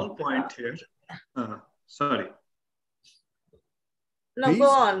 Thank you. Small point here. Sorry. No, Please? go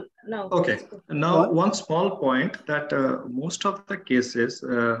on. No. Okay. Now, one small point, that most of the cases,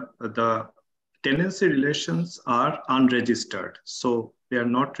 the tenancy relations are unregistered. So they are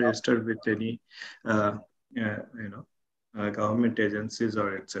not registered with any, government agencies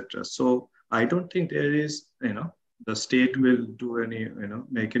or etc. So I don't think there is, the state will do any,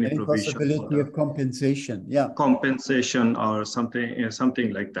 make any provision. Possibility of compensation. Yeah. Compensation or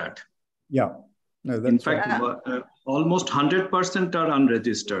something like that. Yeah. No, that's in fact, right. Almost 100% are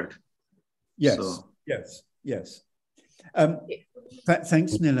unregistered. Yes. So. Yes.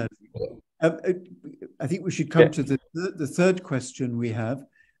 Thanks, Nila. I think we should come to the third question we have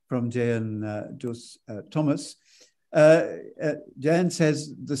from Jayan Thomas. Jayan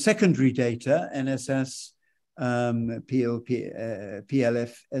says the secondary data, NSS,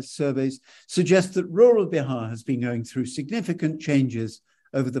 PLFS surveys, suggest that rural Bihar has been going through significant changes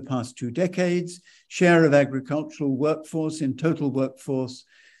over the past 2 decades. Share of agricultural workforce in total workforce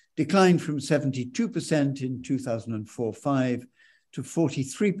declined from 72% in 2004-05 to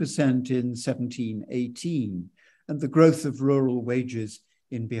 43% in 17-18. And the growth of rural wages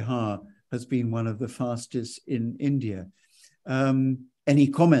in Bihar has been one of the fastest in India. Any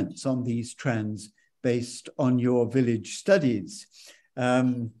comments on these trends based on your village studies?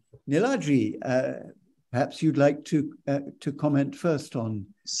 Niladri, perhaps you'd like to comment first on.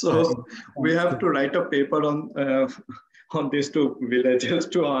 So we have to write a paper on these 2 villages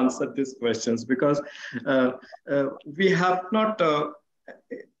to answer these questions, because we have not,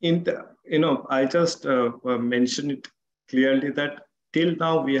 I just mentioned it clearly that till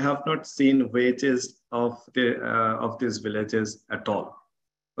now we have not seen wages of these villages at all.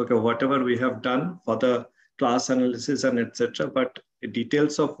 Okay, whatever we have done for the class analysis and etc., but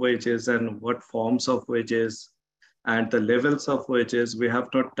details of wages and what forms of wages and the levels of wages we have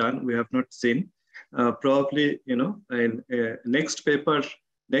not done, we have not seen. Probably, in next paper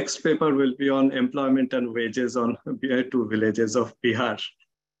will be on employment and wages on 2 villages of Bihar.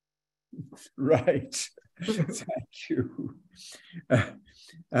 Right. Thank you.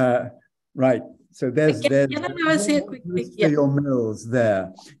 Right. So there's your mills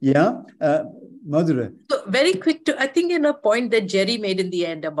there. Yeah. Madhura. So very quick I think a point that Jerry made in the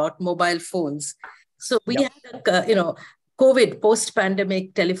end about mobile phones. So we had a, COVID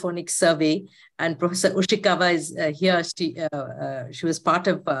post-pandemic telephonic survey, and Professor Ushikawa is here. She was part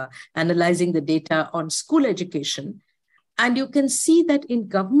of analyzing the data on school education. And you can see that in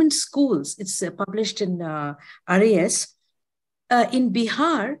government schools, it's published in RAS, in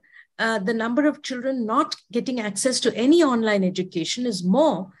Bihar, the number of children not getting access to any online education is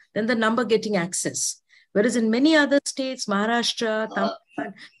more than the number getting access. Whereas in many other states, Maharashtra, Tamil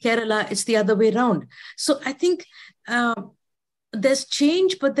Nadu, Kerala, it's the other way around. So I think there's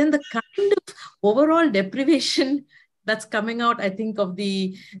change, but then the kind of overall deprivation that's coming out, I think, of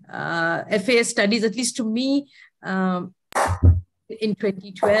the FAS studies, at least to me, in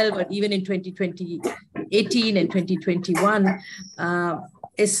 2012, but even in 2018 and 2021,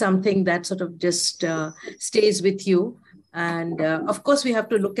 is something that sort of just stays with you. And of course, we have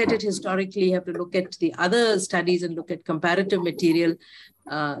to look at it historically, have to look at the other studies and look at comparative material.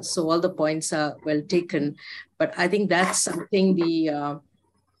 So all the points are well taken. But I think that's something, the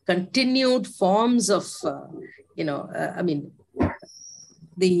continued forms of,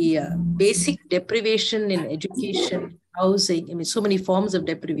 the basic deprivation in education, housing, so many forms of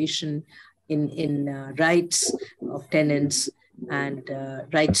deprivation in rights of tenants and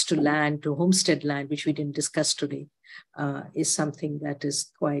rights to land, to homestead land, which we didn't discuss today, is something that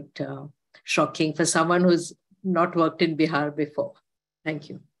is quite shocking for someone who's not worked in Bihar before. Thank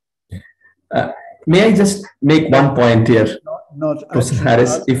you. May I just make one point here, Professor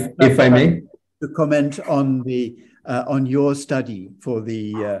Harris, if I may? To comment on the on your study for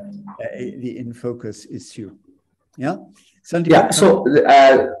the In Focus issue. Yeah, Sandeep. Yeah. So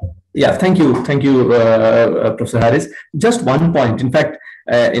thank you, Professor Harris. Just one point. In fact,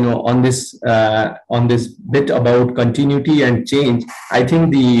 on this bit about continuity and change, I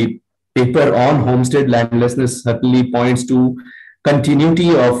think the paper on homestead landlessness certainly points to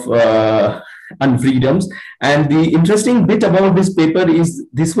continuity of unfreedoms. And the interesting bit about this paper is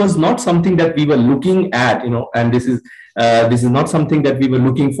this was not something that we were looking at, and this is not something that we were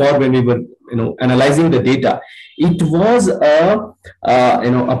looking for when we were, analyzing the data. It was a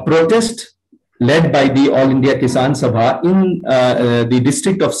protest led by the All India Kisan Sabha in the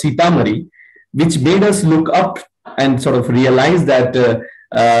district of Sitamarhi, which made us look up and sort of realize that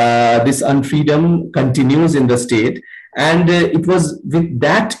this unfreedom continues in the state. And it was with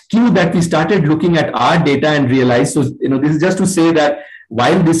that cue that we started looking at our data and realized, so, this is just to say that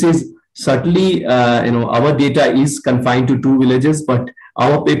while this is certainly, our data is confined to 2 villages, but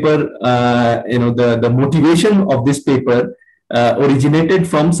our paper, the motivation of this paper originated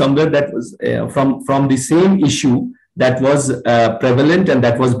from somewhere that was from the same issue that was prevalent and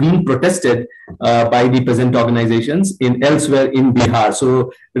that was being protested by the peasant organizations elsewhere in Bihar.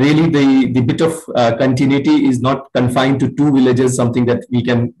 So really the bit of continuity is not confined to 2 villages, something that we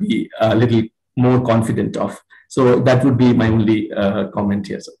can be a little more confident of. So that would be my only comment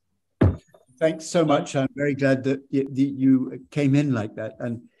here. So. Thanks so much. I'm very glad that you came in like that.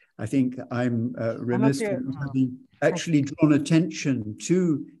 And I think I'm remiss in having actually drawn attention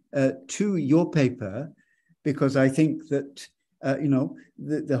to your paper, because I think that,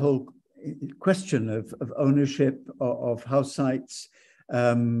 the whole question of ownership of house sites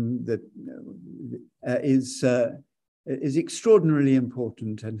is extraordinarily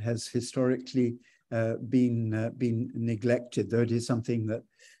important and has historically been neglected, though it is something that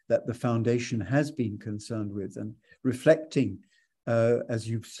the foundation has been concerned with, and reflecting, as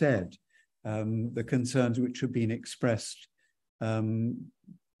you've said, the concerns which have been expressed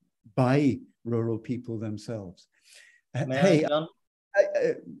by rural people themselves. Hey,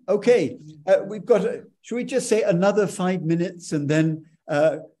 okay, we've got, should we just say another 5 minutes and then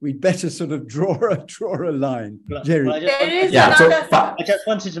we'd better sort of draw a line? Jerry. I just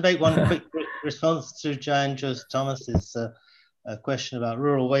wanted to make one quick response to Jan Jose Thomas's question about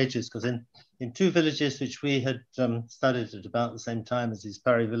rural wages, because in 2 villages which we had studied at about the same time as these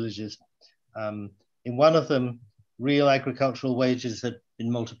Pari villages, in one of them, real agricultural wages had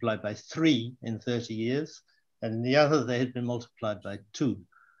been multiplied by 3 in 30 years, and in the other, they had been multiplied by 2.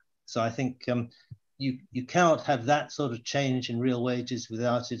 So I think you cannot have that sort of change in real wages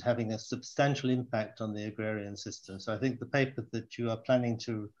without it having a substantial impact on the agrarian system. So I think the paper that you are planning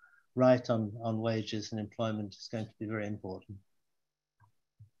to write on wages and employment is going to be very important.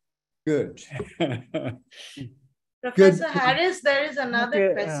 Good. Professor Harris, there is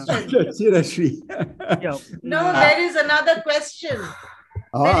another question. Seriously. No, there is another question.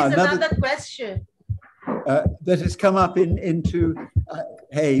 There is another question. That has come up into,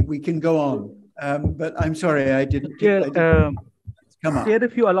 hey, we can go on. But I'm sorry, I didn't come up. Chair,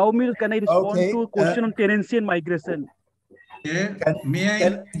 if you allow me, can I respond to a question on tenancy and migration? Yeah, may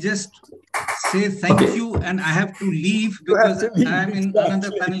I just say thank you, and I have to leave because I'm in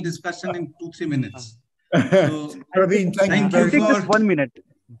another panel discussion in 2-3 minutes. So, Praveen, thank you. Take just 1 minute.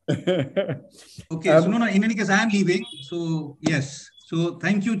 Okay, so no, in any case, I am leaving. So yes, so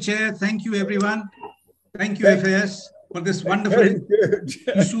thank you, Chair. Thank you, everyone. Thank you, FAS. for this wonderful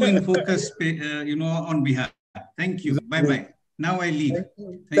issue in focus, on Bihar. Thank you. Bye-bye. Now I leave.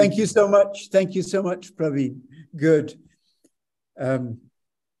 Thank you so much. Thank you so much, Praveen. Good.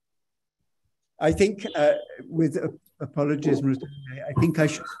 I think with apologies, I think I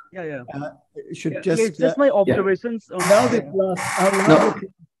should. Just. It's just my observations. Now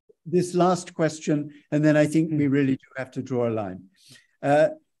this last question, and then I think we really do have to draw a line.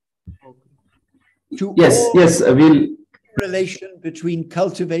 Yes, we'll. Relation between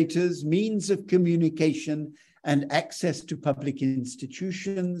cultivators, means of communication, and access to public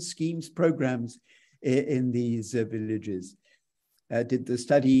institutions, schemes, programs in these villages. Did the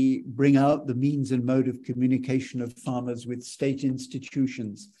study bring out the means and mode of communication of farmers with state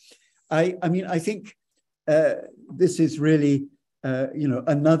institutions? I mean, I think this is really,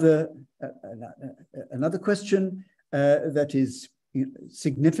 another question that is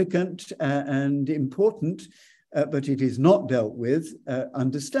significant and important, but it is not dealt with,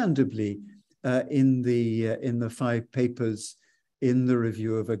 understandably, in the 5 papers in the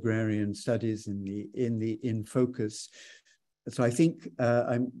review of agrarian studies in focus. So I think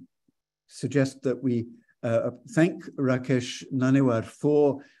I suggest that we thank Rakesh Nanewar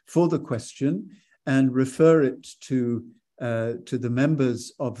for the question and refer it to the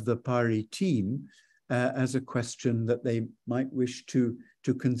members of the PARI team as a question that they might wish to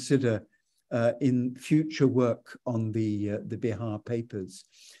consider in future work on the Bihar papers.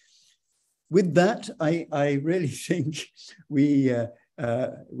 With that, I really think we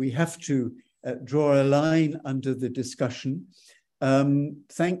have to draw a line under the discussion.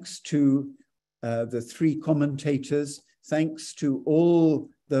 Thanks to the 3 commentators, thanks to all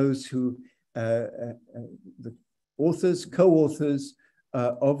those who, the authors, co-authors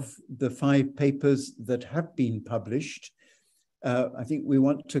of the 5 papers that have been published. I think we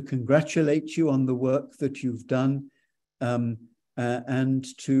want to congratulate you on the work that you've done, and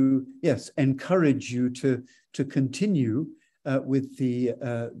to, encourage you to continue with the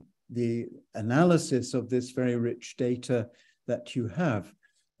analysis of this very rich data that you have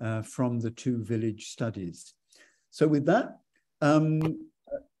from the 2 village studies. So with that,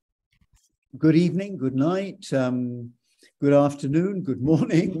 good evening, good night, good afternoon, good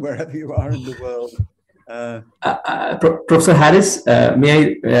morning, wherever you are in the world. Professor Harris,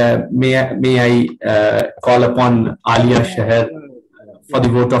 may I call upon Alia Shahar for the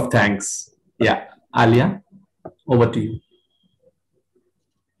vote of thanks? Yeah, Alia, over to you.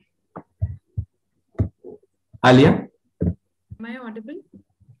 Alia? Am I audible?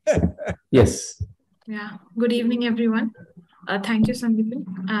 Yes. Yeah. Good evening, everyone. Thank you,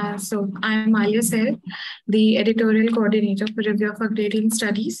 Sandeepan. So I am Alia Shahar, the editorial coordinator for Review of Agrarian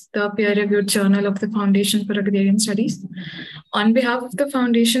Studies, the peer-reviewed journal of the Foundation for Agrarian Studies. On behalf of the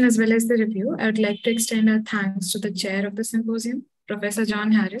Foundation as well as the review, I would like to extend our thanks to the chair of the symposium, Professor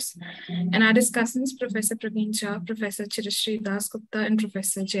John Harris, and our discussants, Professor Praveen Jha, Professor Chirashri Das Gupta, and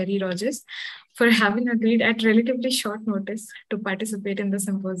Professor Jerry Rogers, for having agreed at relatively short notice to participate in the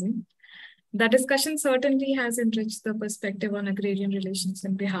symposium. The discussion certainly has enriched the perspective on agrarian relations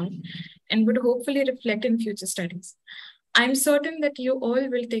in Bihar and would hopefully reflect in future studies. I'm certain that you all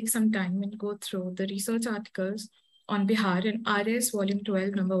will take some time and go through the research articles on Bihar in RAS Volume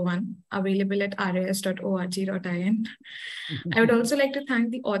 12, Number 1, available at ras.org.in. I would also like to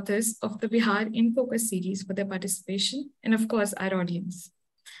thank the authors of the Bihar in Focus series for their participation, and of course, our audience.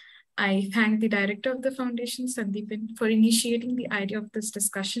 I thank the director of the foundation, Sandeepan, for initiating the idea of this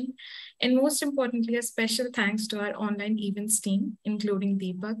discussion. And most importantly, a special thanks to our online events team, including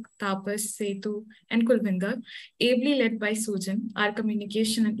Deepak, Tapas, Setu, and Kulvinder, ably led by Sujan, our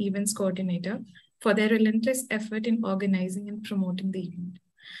communication and events coordinator, for their relentless effort in organizing and promoting the event.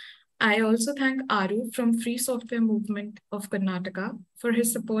 I also thank Aru from Free Software Movement of Karnataka for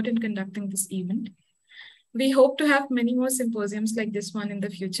his support in conducting this event. We hope to have many more symposiums like this one in the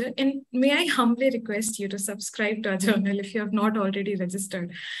future. And may I humbly request you to subscribe to our journal if you have not already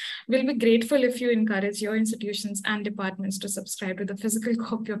registered. We'll be grateful if you encourage your institutions and departments to subscribe to the physical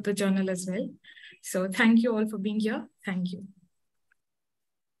copy of the journal as well. So thank you all for being here. Thank you.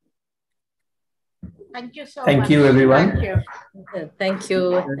 Thank you so much. Thank you, everyone. Thank you. Thank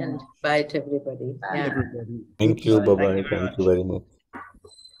you, and bye to everybody. Bye, everybody. Thank you. Bye-bye. Thank you very much.